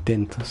varios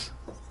intentos,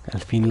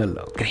 al fin lo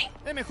logré.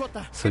 MJ,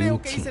 Soy creo un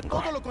que hice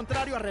chingón. todo lo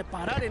contrario a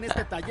reparar en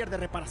este taller de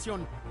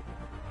reparación.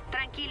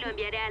 Tranquilo,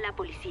 enviaré a la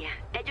policía.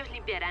 Ellos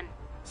limpiarán.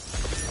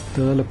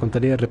 Todo lo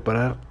contrario a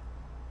reparar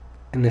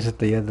en ese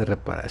taller de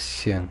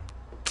reparación.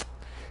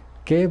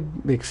 Qué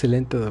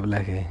excelente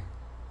doblaje.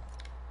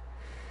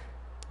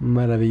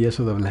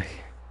 Maravilloso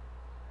doblaje.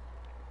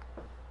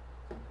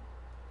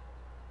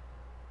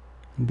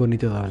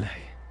 Bonito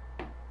doblaje.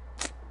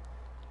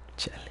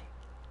 Chale.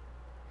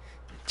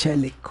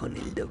 Chale con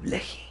el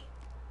doblaje.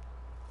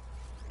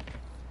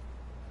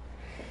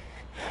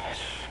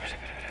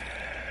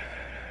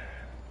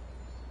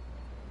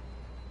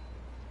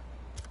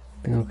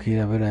 Tengo que ir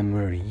a ver a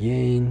Mary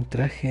Jane.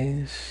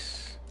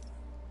 Trajes.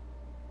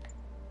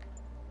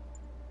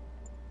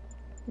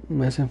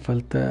 Me hacen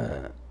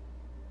falta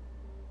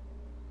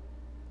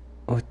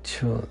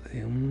 8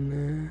 de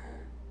una.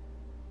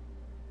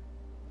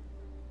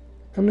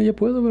 Ah, no, ya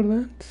puedo,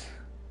 ¿verdad?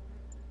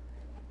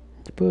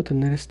 Ya puedo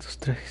tener estos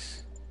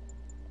trajes.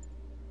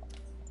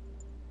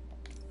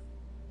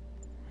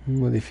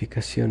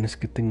 Modificaciones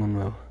que tengo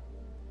nuevo.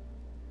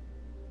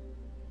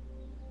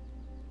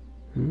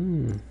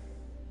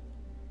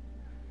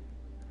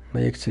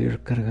 Malla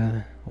exterior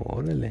cargada.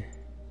 Órale.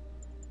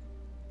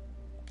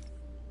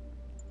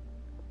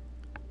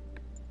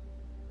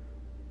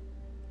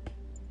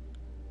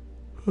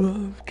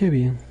 Qué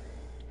bien.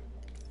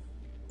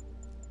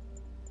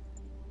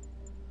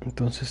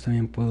 Entonces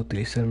también puedo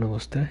utilizar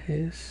nuevos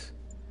trajes.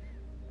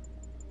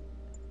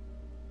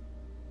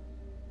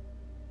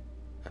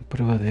 A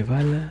prueba de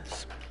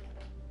balas.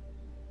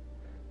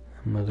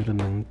 Armadura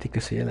magnética,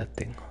 esa ya la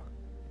tengo.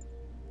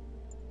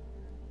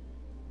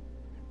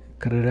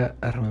 Carrera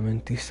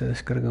armamentista.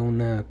 Descarga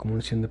una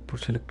acumulación de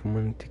pulso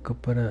electromagnético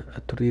para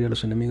aturdir a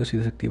los enemigos y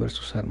desactivar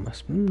sus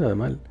armas. Nada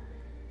mal.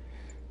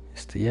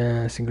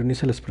 Ya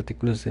sincroniza las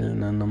partículas de la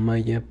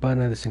nanomalla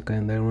para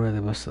desencadenar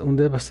un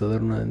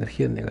devastador, una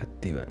energía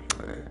negativa.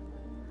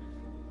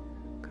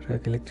 Carga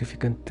que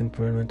electrifica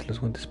temporalmente los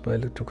guantes para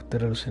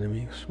electrocutar a los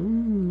enemigos.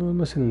 No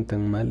me hacen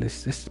tan mal.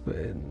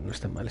 No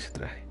está mal ese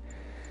traje.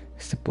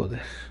 Este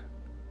poder.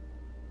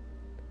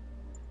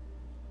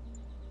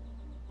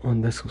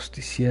 Ondas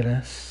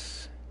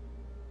justicieras.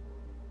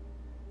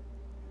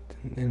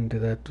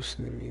 Enredar a tus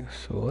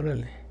enemigos.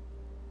 Órale.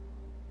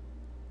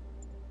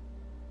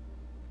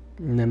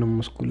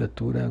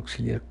 Nanomusculatura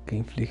auxiliar que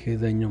inflige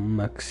daño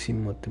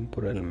máximo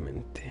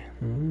temporalmente.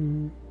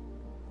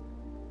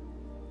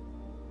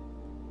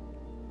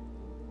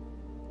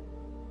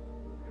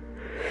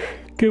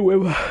 ¡Qué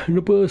hueva!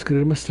 ¿No puedo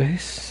descargar más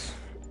trajes?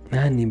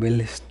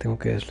 Niveles. Tengo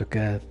que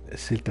desbloquear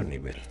cierto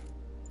nivel.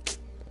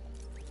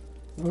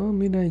 Oh,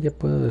 mira, ya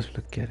puedo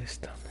desbloquear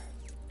esto.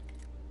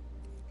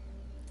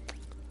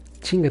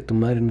 Chinga tu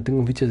madre, no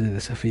tengo fichas de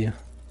desafío.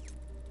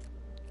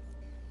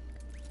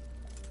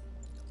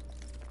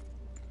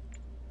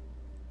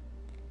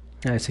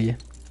 Ese ya.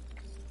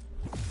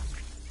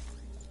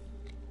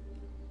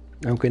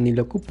 Aunque ni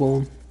lo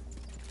ocupo.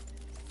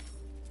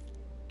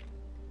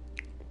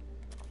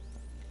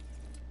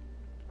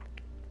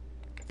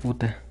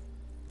 Puta.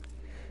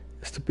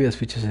 Estúpidas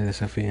fichas de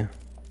desafío.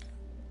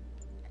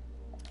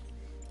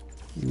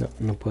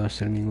 No puedo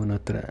hacer ninguna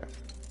otra.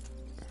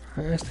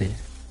 Este ya.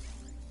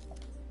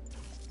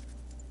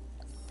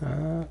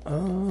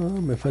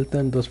 Me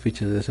faltan 2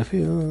 fichas de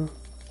desafío.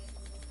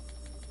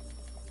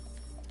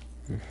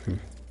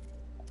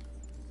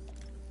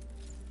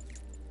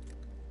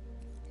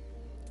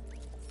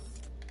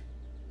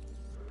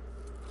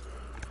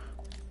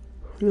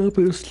 No,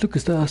 pero es lo que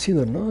estaba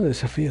haciendo, ¿no?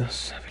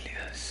 Desafíos,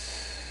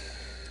 habilidades.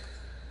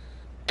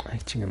 Ay,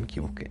 chinga, me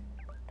equivoqué.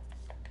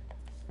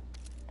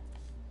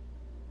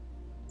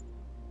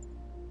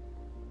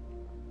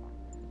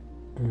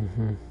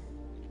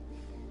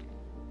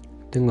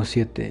 Tengo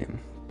 7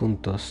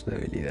 puntos de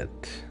habilidad.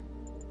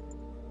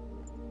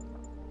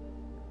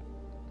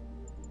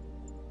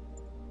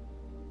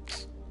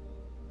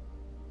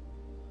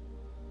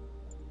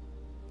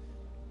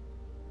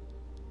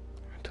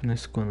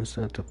 Entonces, cuando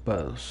están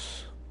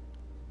atrapados.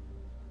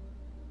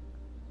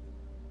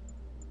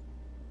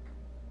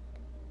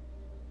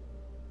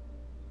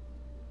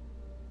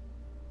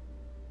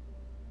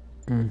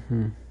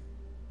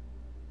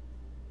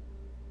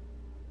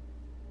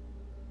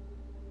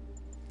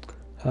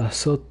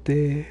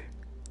 Azote.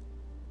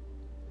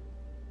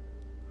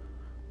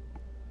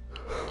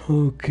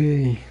 Ok.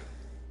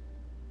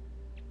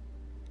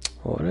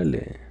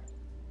 Órale.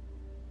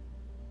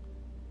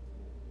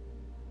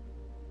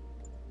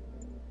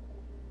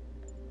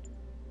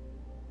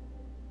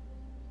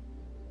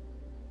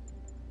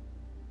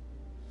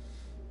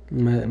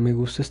 Me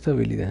gusta esta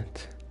habilidad.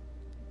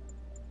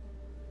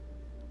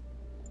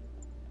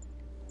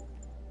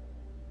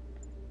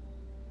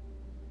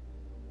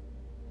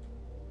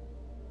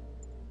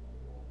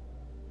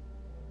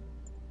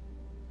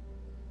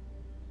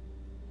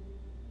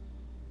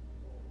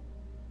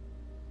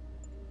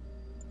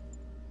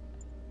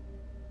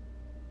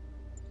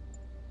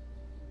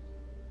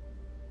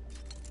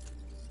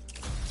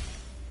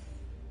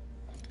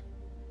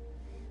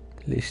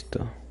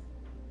 Listo.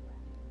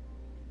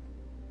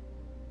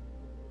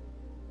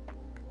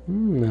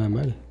 Nada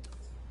mal.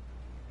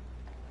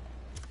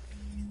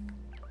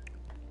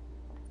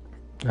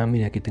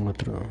 Mira, aquí tengo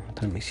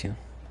otra misión.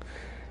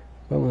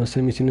 Vamos a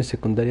hacer misiones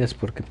secundarias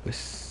porque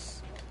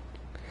pues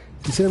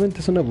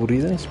sinceramente son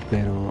aburridas,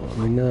 pero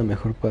no hay nada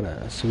mejor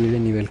para subir de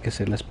nivel que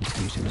hacer las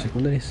misiones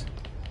secundarias.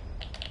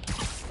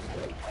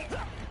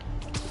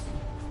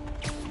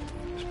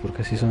 Pues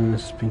porque así son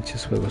esos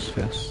pinches juegos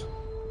feos.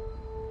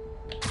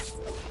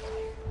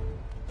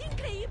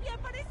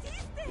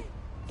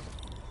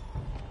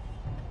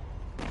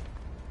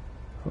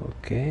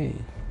 Ok.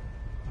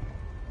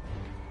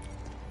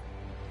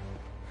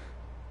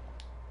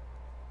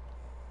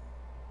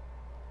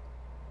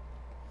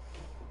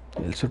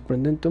 El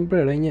sorprendente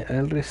hombre araña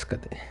al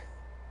rescate.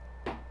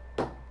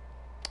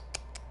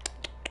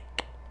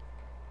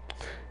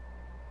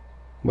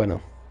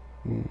 Bueno,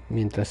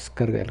 mientras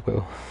carga el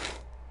juego.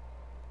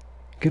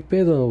 ¿Qué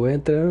pedo? ¿Voy a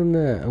entrar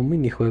a un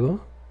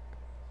minijuego?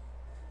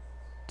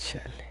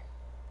 Chale.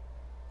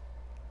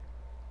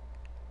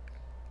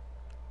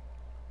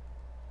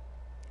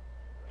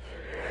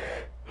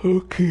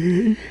 Ok.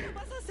 ¿Qué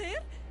vas a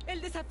hacer?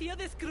 ¿El desafío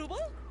de Scrubble?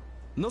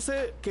 No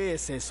sé qué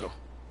es eso.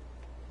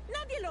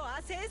 Nadie lo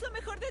hace, es lo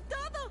mejor de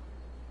todo.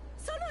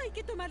 Solo hay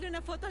que tomarle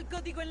una foto al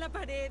código en la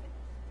pared.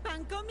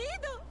 ¡Pan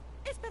comido!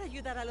 Es para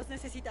ayudar a los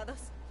necesitados.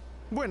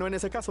 Bueno, en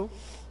ese caso.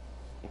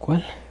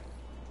 ¿Cuál?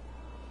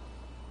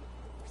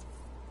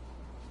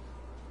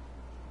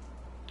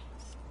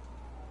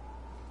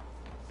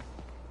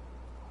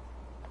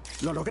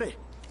 Lo logré.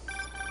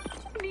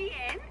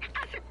 Bien,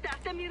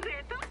 ¿aceptaste mi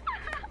reto?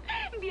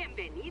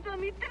 Bienvenido a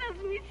mi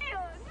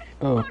transmisión.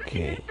 Ok. Por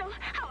cierto,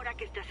 ahora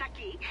que estás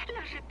aquí,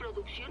 las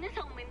reproducciones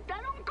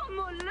aumentaron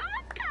como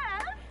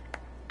locas.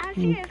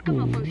 Así es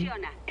como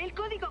funciona. El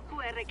código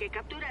QR que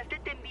capturaste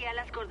te envía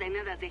las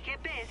coordenadas de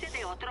GPS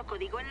de otro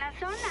código en la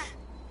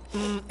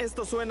zona.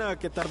 Esto suena a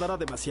que tardará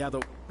demasiado.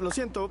 Lo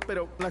siento,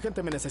 pero la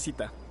gente me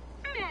necesita.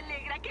 Me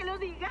alegra que lo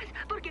digas,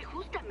 porque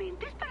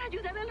justamente es para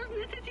ayudar a los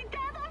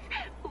necesitados.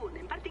 Uno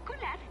en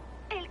particular.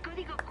 El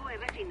código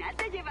QR final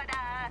te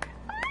llevará...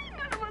 ¡Ay,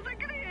 no lo vas a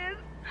creer!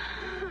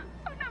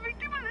 Una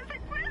víctima de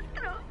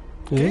secuestro.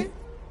 ¿Qué?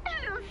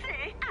 Lo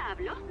sé,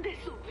 hablo de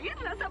subir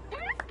las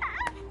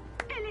apuestas.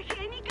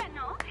 Telegénica,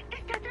 ¿no?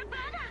 Está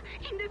atrapada,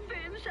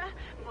 indefensa,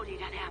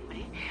 morirá de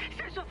hambre,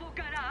 se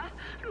sofocará.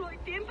 No hay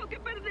tiempo que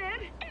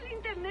perder. El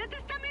internet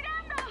está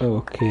mirando.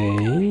 Ok.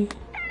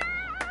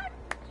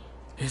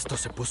 Esto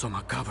se puso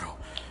macabro.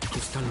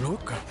 Está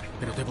loca,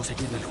 pero debo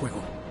seguirle el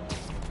juego.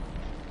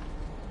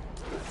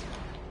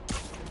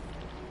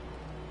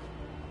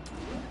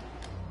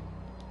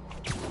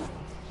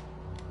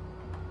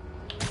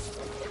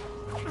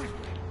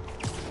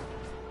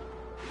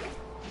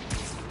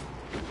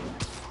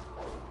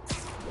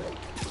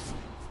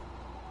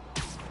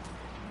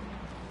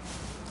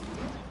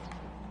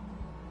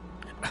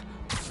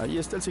 Ahí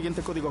está el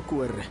siguiente código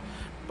QR.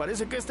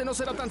 Parece que este no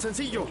será tan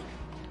sencillo.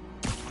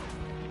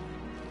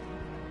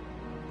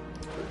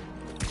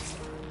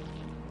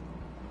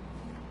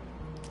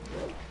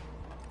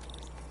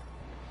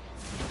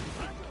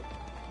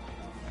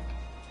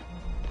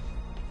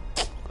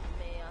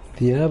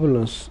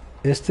 Diablos.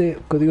 Este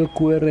código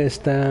QR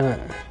está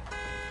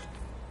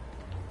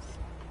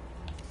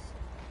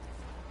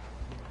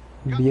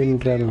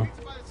bien raro.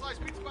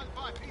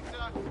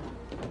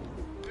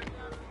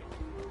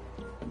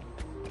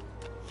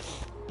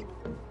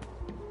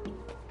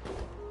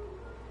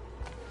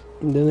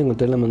 Debo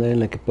encontrar la manera en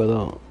la que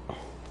puedo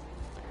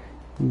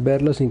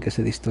verlo sin que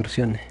se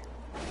distorsione.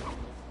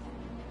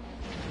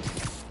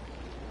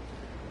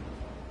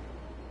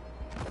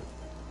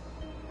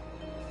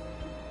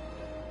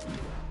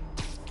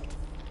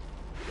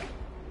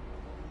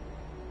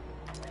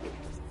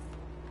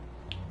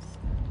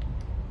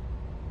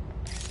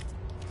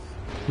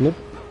 Nope.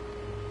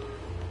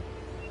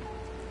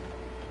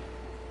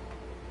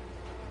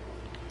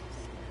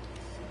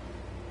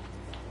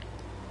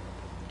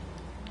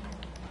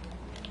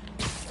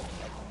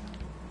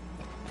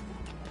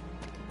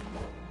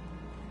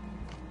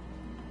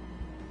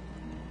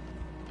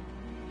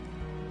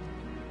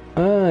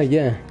 Ah,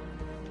 ya.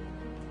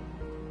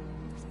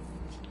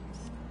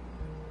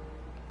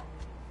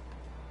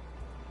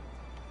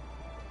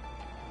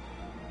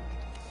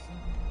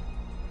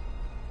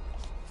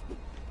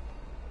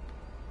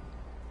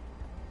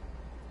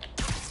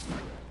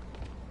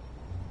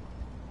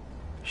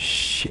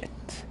 Shit.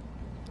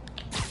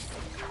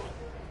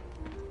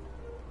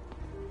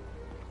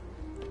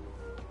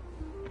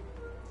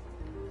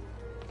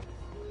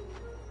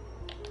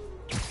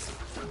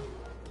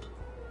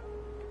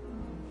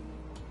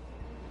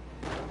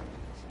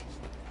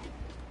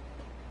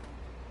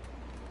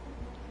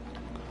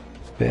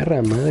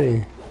 Perra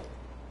madre.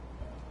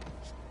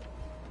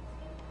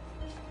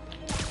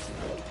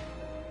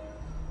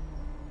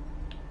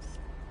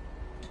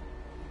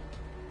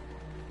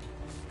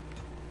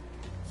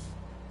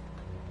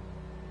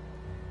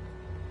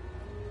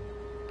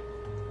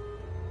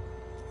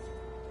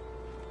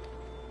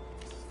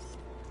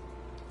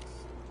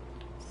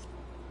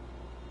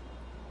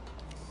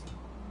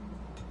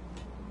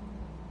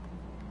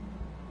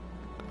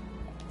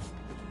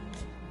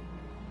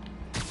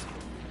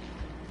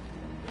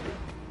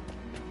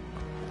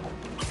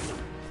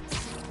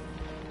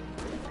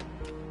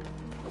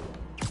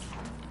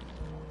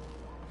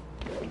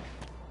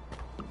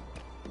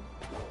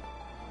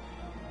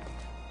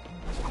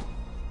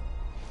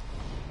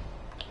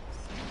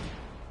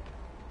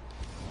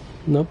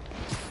 No.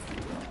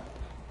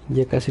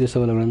 Ya casi lo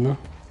estaba logrando.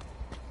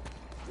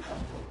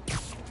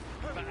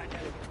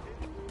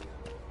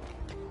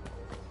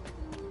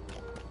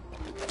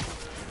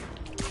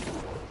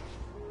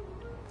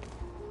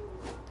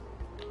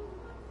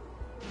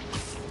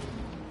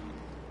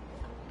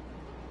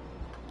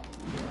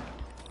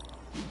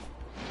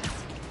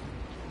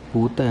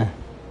 puta.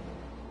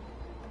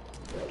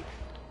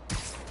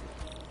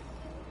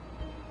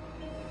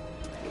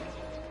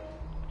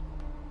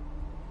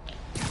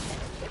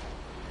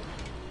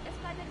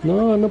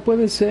 No, no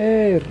puede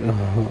ser.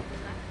 Oh.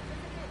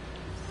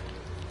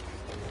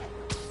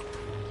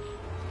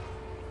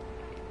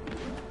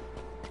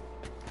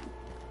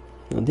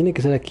 No, tiene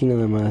que ser aquí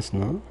nada más,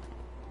 ¿no?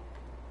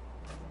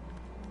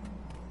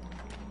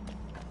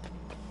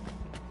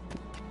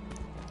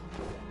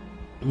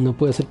 No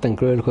puede ser tan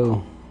cruel el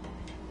juego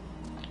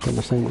con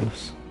los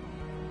ángulos.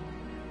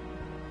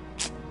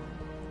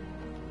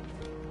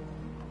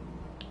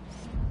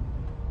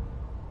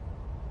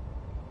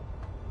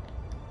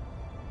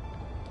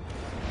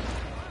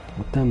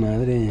 Puta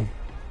madre.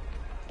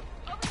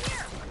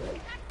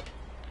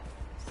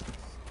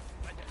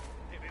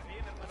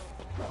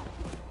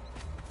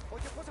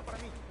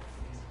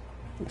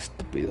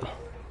 Estúpido.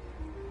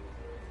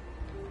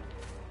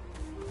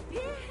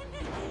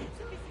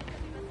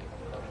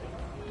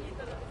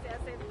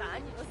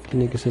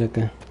 Tiene que ser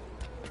acá.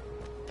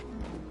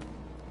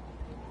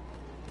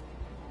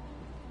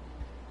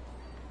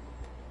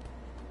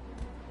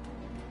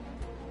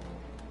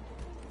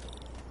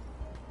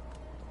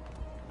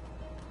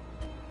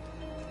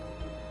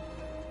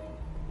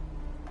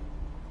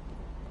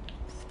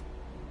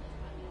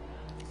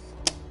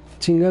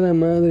 Chingada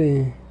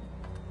madre.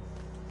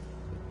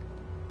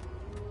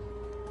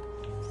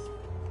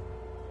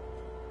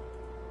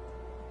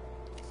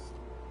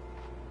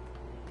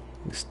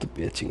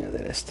 Estúpida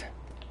chingadera esta.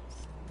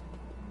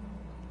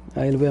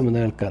 Ahí lo voy a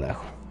mandar al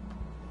carajo.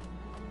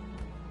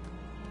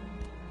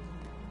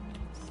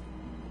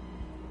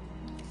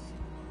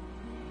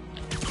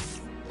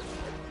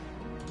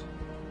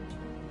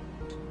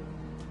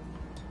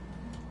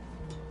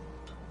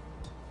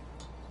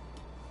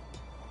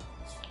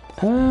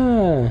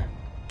 Ah,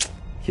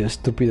 yo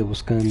estúpido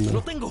buscando.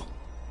 ¡Lo tengo!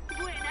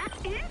 Buena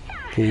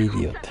esa. Qué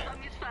idiota. Un saludo a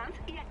mis fans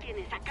y a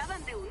quienes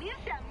acaban de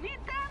unirse a mi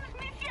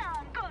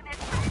transmisión con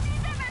Estoy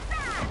de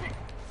verdad.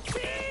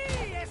 ¡Sí!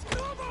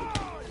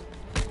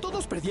 ¡Estuvo!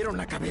 ¿Todos perdieron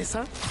la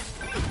cabeza?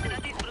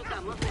 Mientras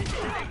disfrutamos de esta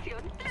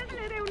interacción, les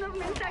leeré unos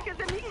mensajes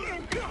de mi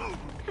gente.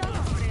 Solo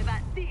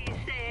prueba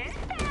dice: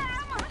 te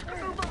amo,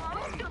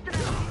 Screwball. Tu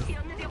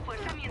transmisión me dio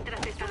fuerza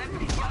mientras estaba en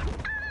prisión.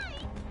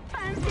 ¡Ay!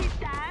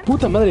 Fancita.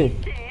 Puta madre.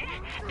 Dice: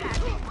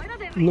 casi muero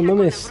de No risa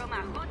mames. con la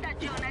broma J.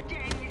 Jonah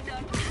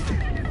Jameson.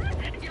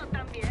 Yo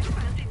también,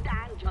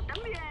 Fancita. Yo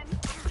también.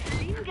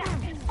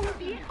 Lingard, un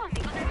viejo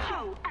amigo del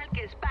show al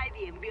que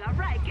Spidey envió a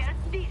Riker,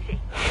 dice: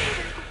 ¿quiero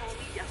ver cómo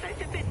humillas a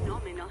ese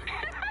fenómeno?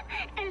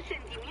 El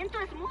sentimiento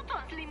es mutuo,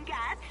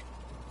 Slimgat.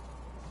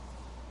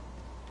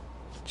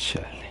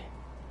 Chale.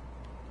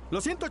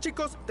 Lo siento,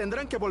 chicos,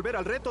 tendrán que volver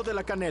al reto de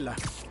la canela.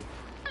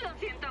 Lo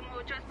siento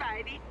mucho,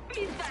 Spidey.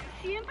 Mis fans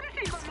siempre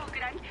se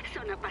involucran.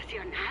 Son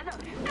apasionados.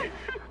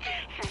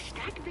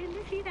 Hashtag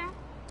bendecida.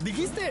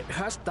 ¿Dijiste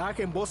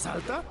hashtag en voz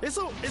alta?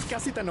 Eso es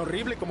casi tan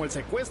horrible como el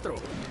secuestro.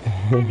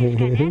 Al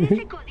escanear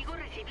ese código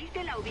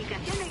recibiste la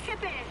ubicación del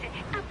GPS.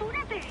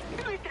 Apúrate.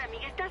 Nuestra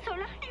amiga está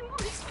sola y muy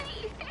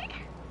triste.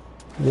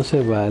 No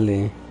se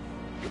vale.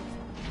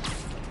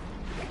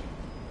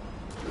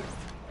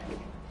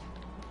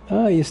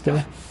 Ah, ahí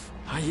está.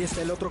 Ahí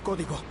está el otro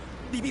código,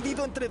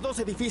 dividido entre 2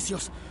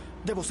 edificios.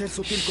 Debo ser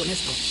sutil con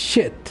esto.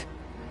 Shit.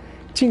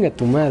 Chinga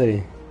tu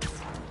madre.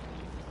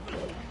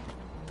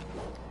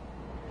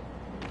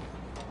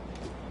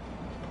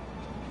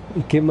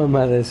 ¿Qué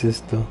mamada es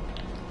esto?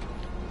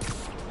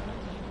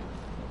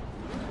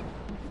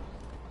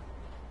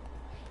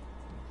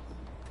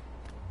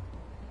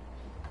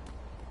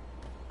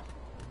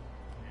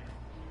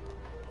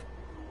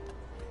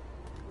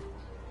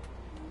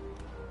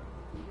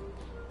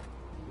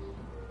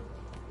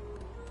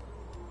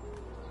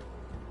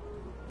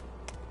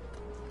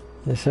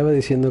 Les estaba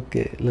diciendo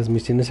que las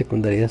misiones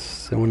secundarias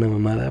son una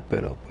mamada,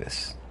 pero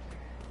pues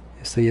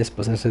esto ya es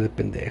pasarse de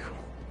pendejo.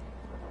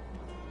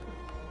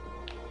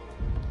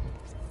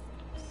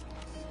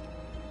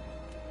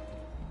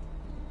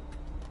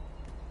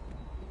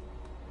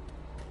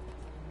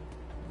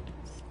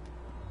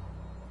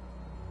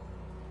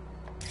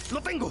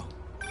 ¡Lo tengo!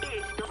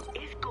 Esto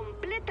es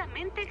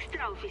completamente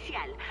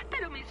extraoficial,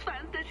 pero mis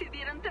fans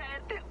decidieron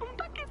traerte un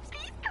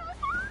paquetito.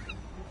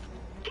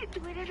 ¿Que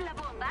tú eres la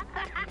bomba?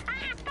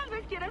 Tal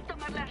vez quieras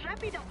tomarla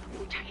rápido.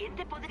 Mucha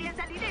gente podría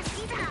salir herida.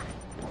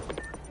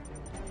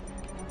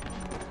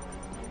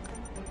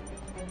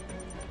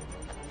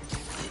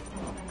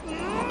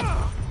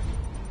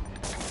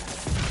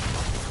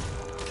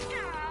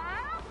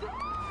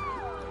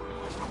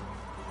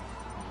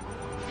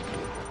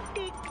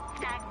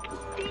 Tic-tac,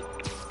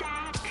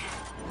 tic-tac.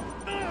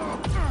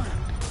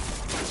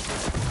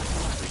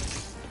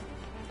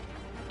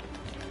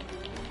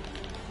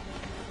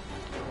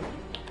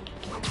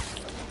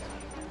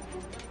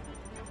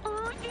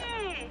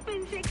 Oye,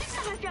 pensé que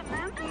estabas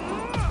llamando.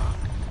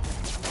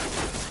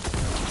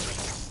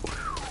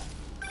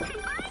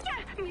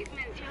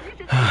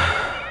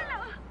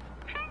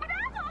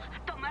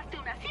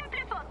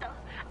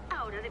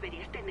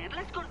 deberías tener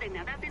las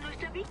coordenadas de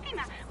nuestra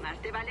víctima. Más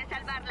te vale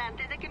salvarla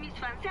antes de que mis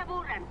fans se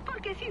aburran,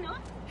 porque si no,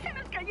 se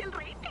nos cae el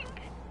rating.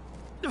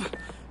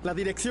 La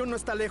dirección no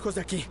está lejos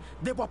de aquí.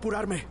 Debo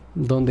apurarme.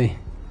 ¿Dónde?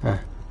 Ah.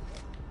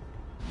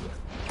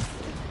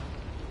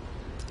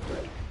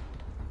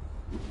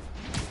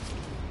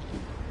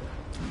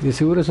 De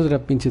seguro es otra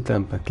pinche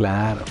trampa.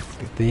 Claro,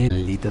 que tiene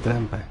maldita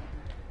trampa.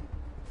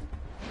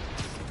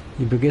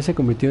 Y porque ya se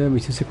convirtió en una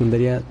misión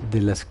secundaria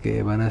de las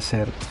que van a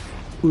ser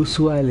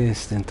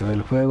usuales dentro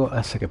del juego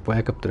hasta que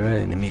pueda capturar al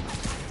enemigo.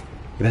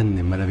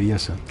 Grande,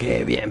 maravilloso.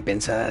 Qué bien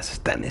pensadas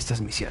están estas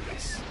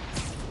misiones.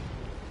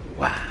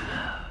 Wow.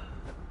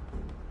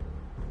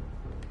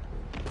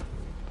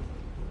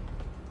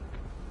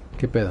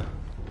 ¿Qué pedo?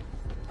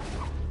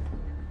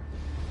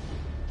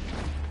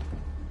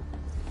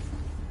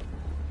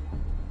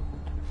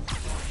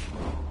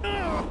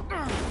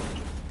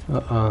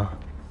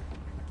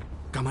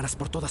 Cámaras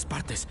por todas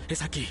partes.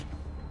 Es aquí.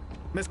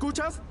 ¿Me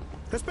escuchas?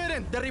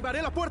 ¡Esperen!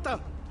 ¡Derribaré la puerta!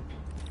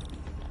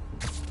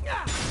 ¡Dios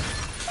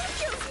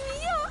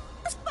mío!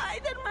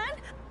 ¡Spider-Man!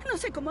 No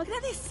sé cómo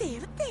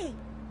agradecerte.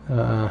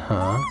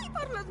 Ajá. ¡Ay,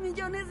 por los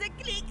millones de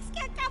clics que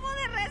acabo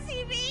de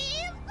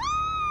recibir!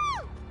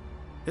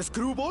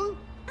 ¿Screwball?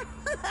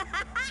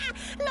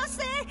 ¡Lo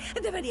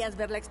sé! Deberías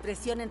ver la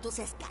expresión en tus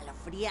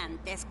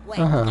escalofriantes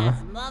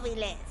cuentas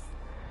móviles.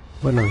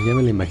 Bueno, ya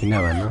me lo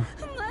imaginaba, ¿no?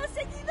 ¡Más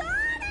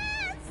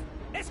seguidores!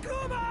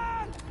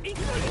 ¡Screwball!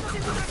 ¡Incluimos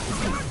en tu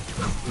transmisión!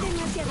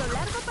 Demasiado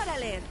largo para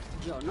leer.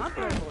 Yo no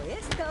apruebo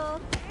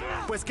esto.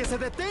 ¡Pues que se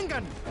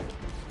detengan!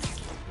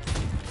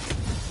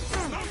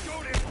 ¡No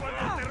llores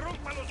cuando te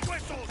rompa los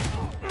huesos!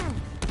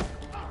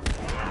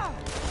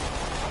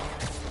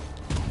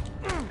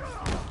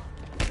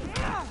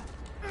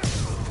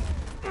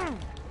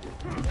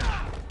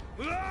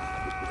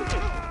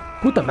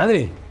 ¡Puta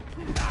madre!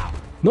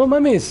 ¡No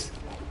mames!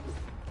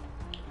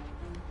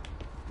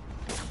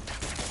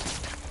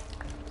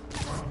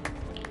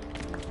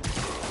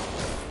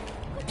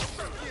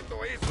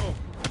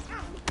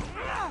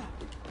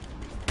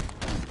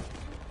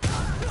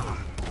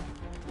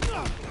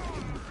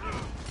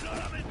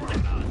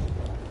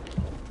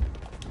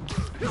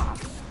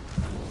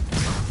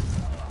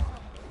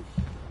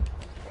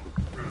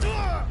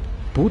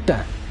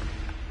 Puta.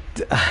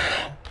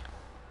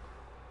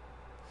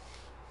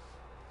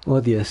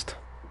 Odio esto.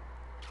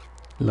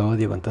 Lo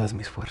odio con todas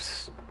mis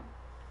fuerzas.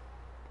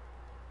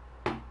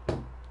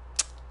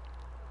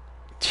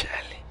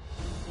 Chale.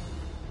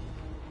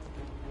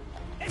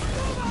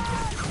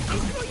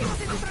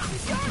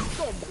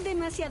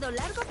 Demasiado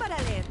largo para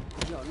leer.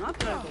 Yo no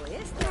apruebo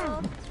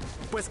esto.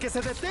 ¡Pues que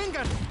se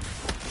detengan!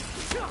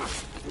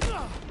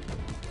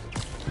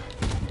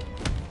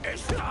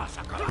 ¡Estás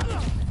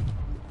acabado!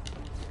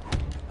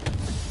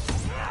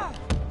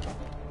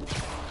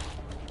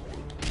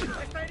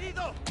 ¡Está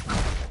herido!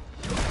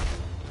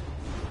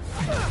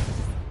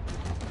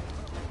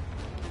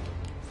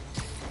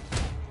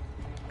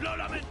 ¡Lo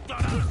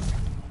lamentarás!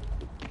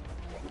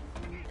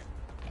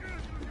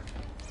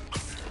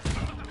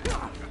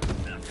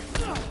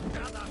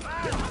 ¡Nada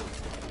más!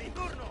 ¡Mi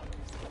turno!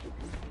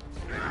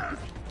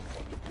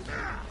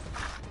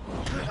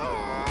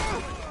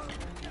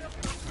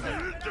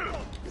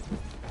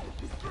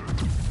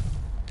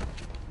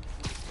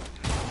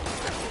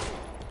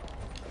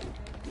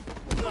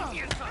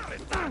 ¡Comienza a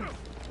apretar!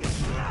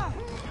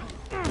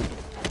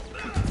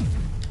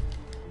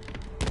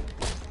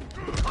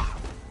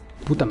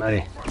 Puta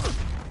madre.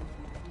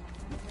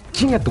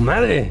 ¡Chinga tu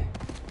madre!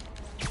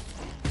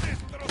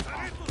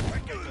 ¡Destrozaré tus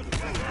pequeños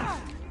huesos!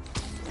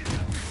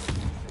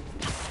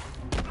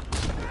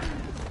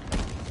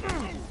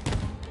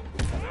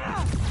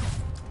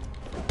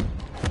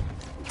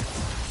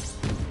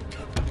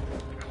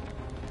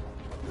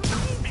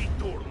 ¡Mi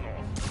turno!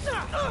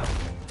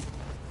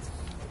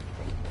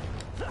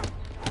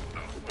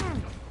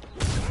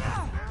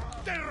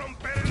 ¡Te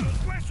romperé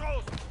los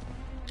huesos!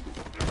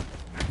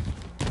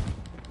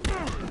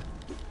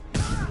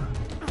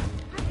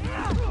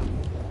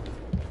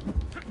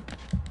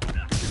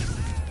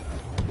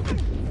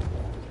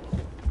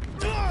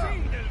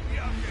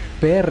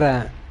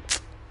 Perra.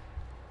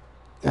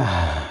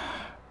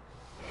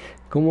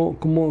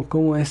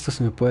 ¿Cómo esto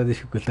se me puede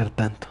dificultar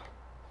tanto?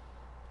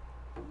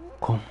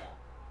 ¿Cómo?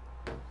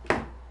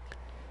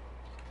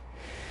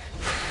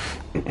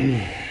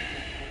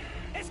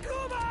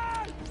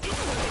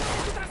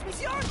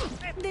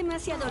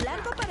 Demasiado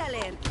largo para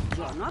leer.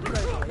 Yo no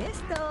apruebo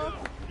esto.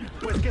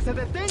 ¡Pues que se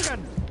detengan!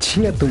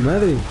 ¡Chinga tu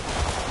madre!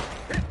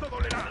 ¡Esto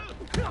dolerá!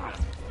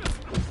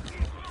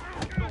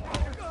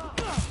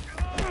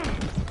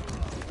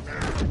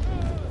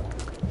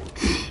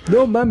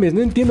 No mames,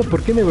 no entiendo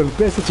por qué me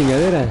golpea esta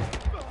chingadera.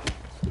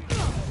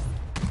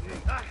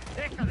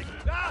 ¡Deja de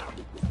jugar!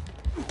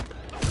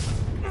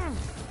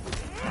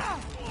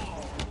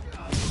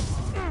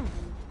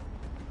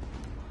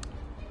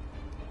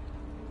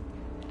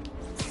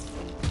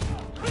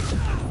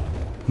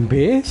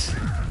 ¿Ves?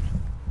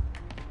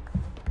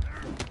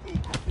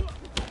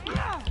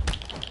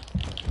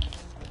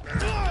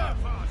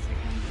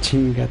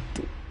 Chinga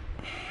tu.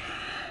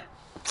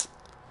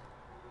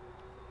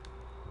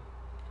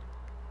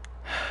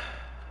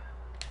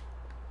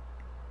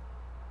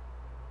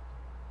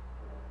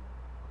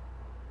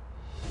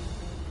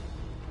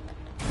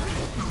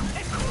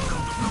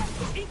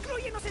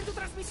 ¡Apóyenos en tu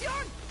transmisión!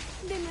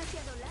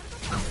 Demasiado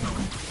largo.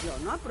 Yo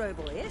no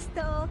apruebo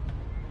esto.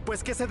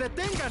 Pues que se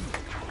detengan.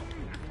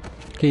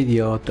 Qué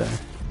idiota.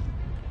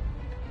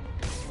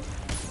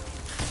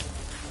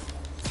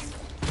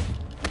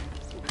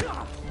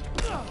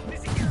 Ni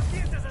siquiera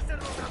piensas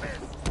hacerlo otra vez.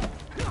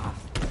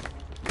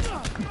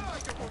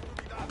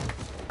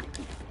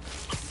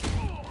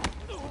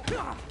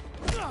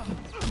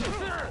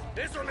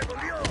 ¡Eso le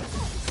dolió!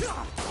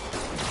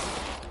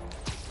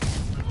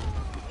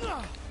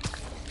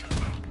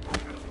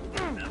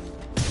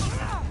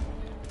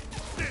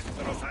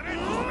 ¡Destrozaré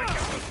tus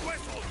pequeños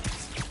huesos!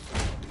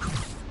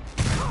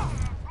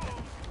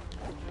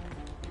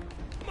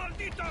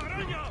 ¡Maldita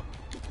araña!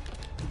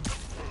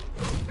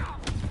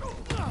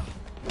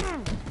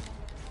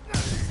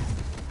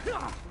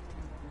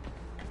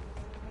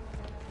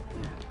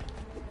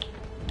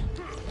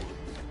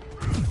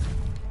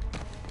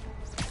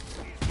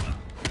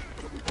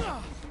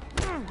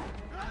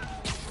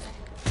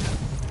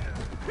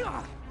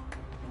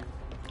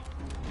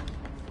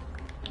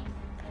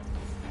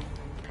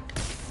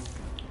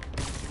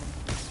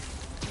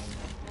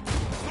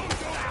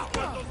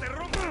 ¡Cuando te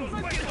rompen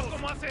los huesos!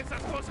 ¿Cómo hace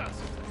esas cosas?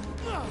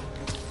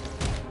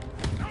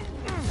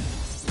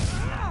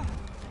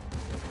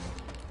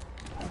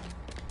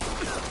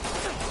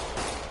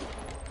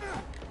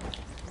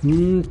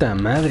 ¡Ta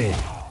madre!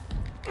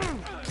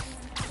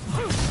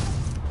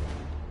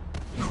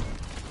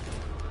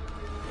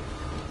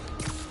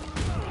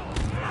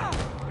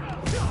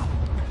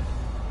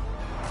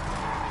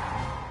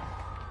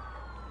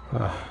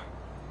 Ah,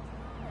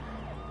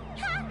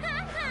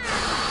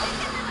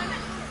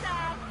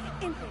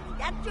 En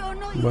realidad yo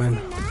no hice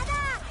bueno,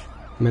 nada.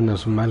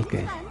 menos mal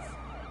que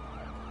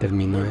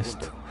terminó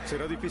esto.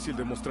 Será difícil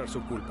demostrar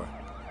su culpa.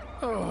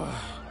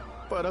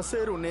 Para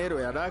ser un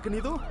héroe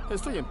arácnido,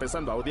 estoy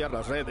empezando a odiar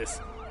las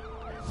redes.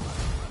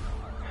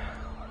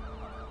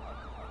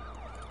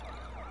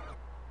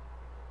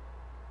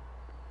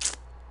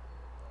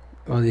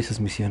 Odio esas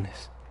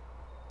misiones.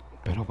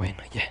 Pero bueno,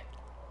 ya.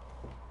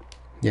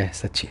 Ya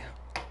está chido.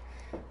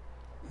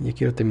 Ya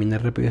quiero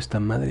terminar rápido esta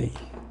madre y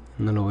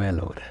no lo voy a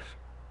lograr.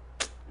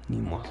 Ni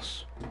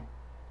modos.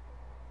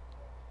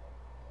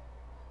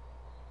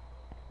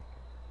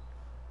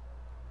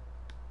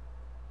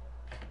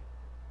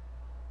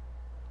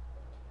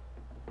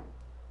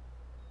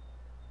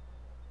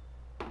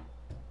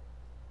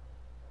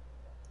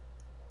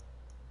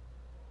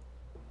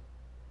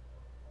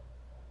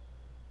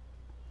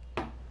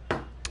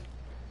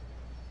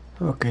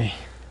 Ok,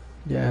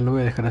 ya lo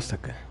voy a dejar hasta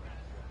acá.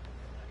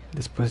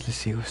 Después le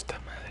sigo esta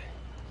madre.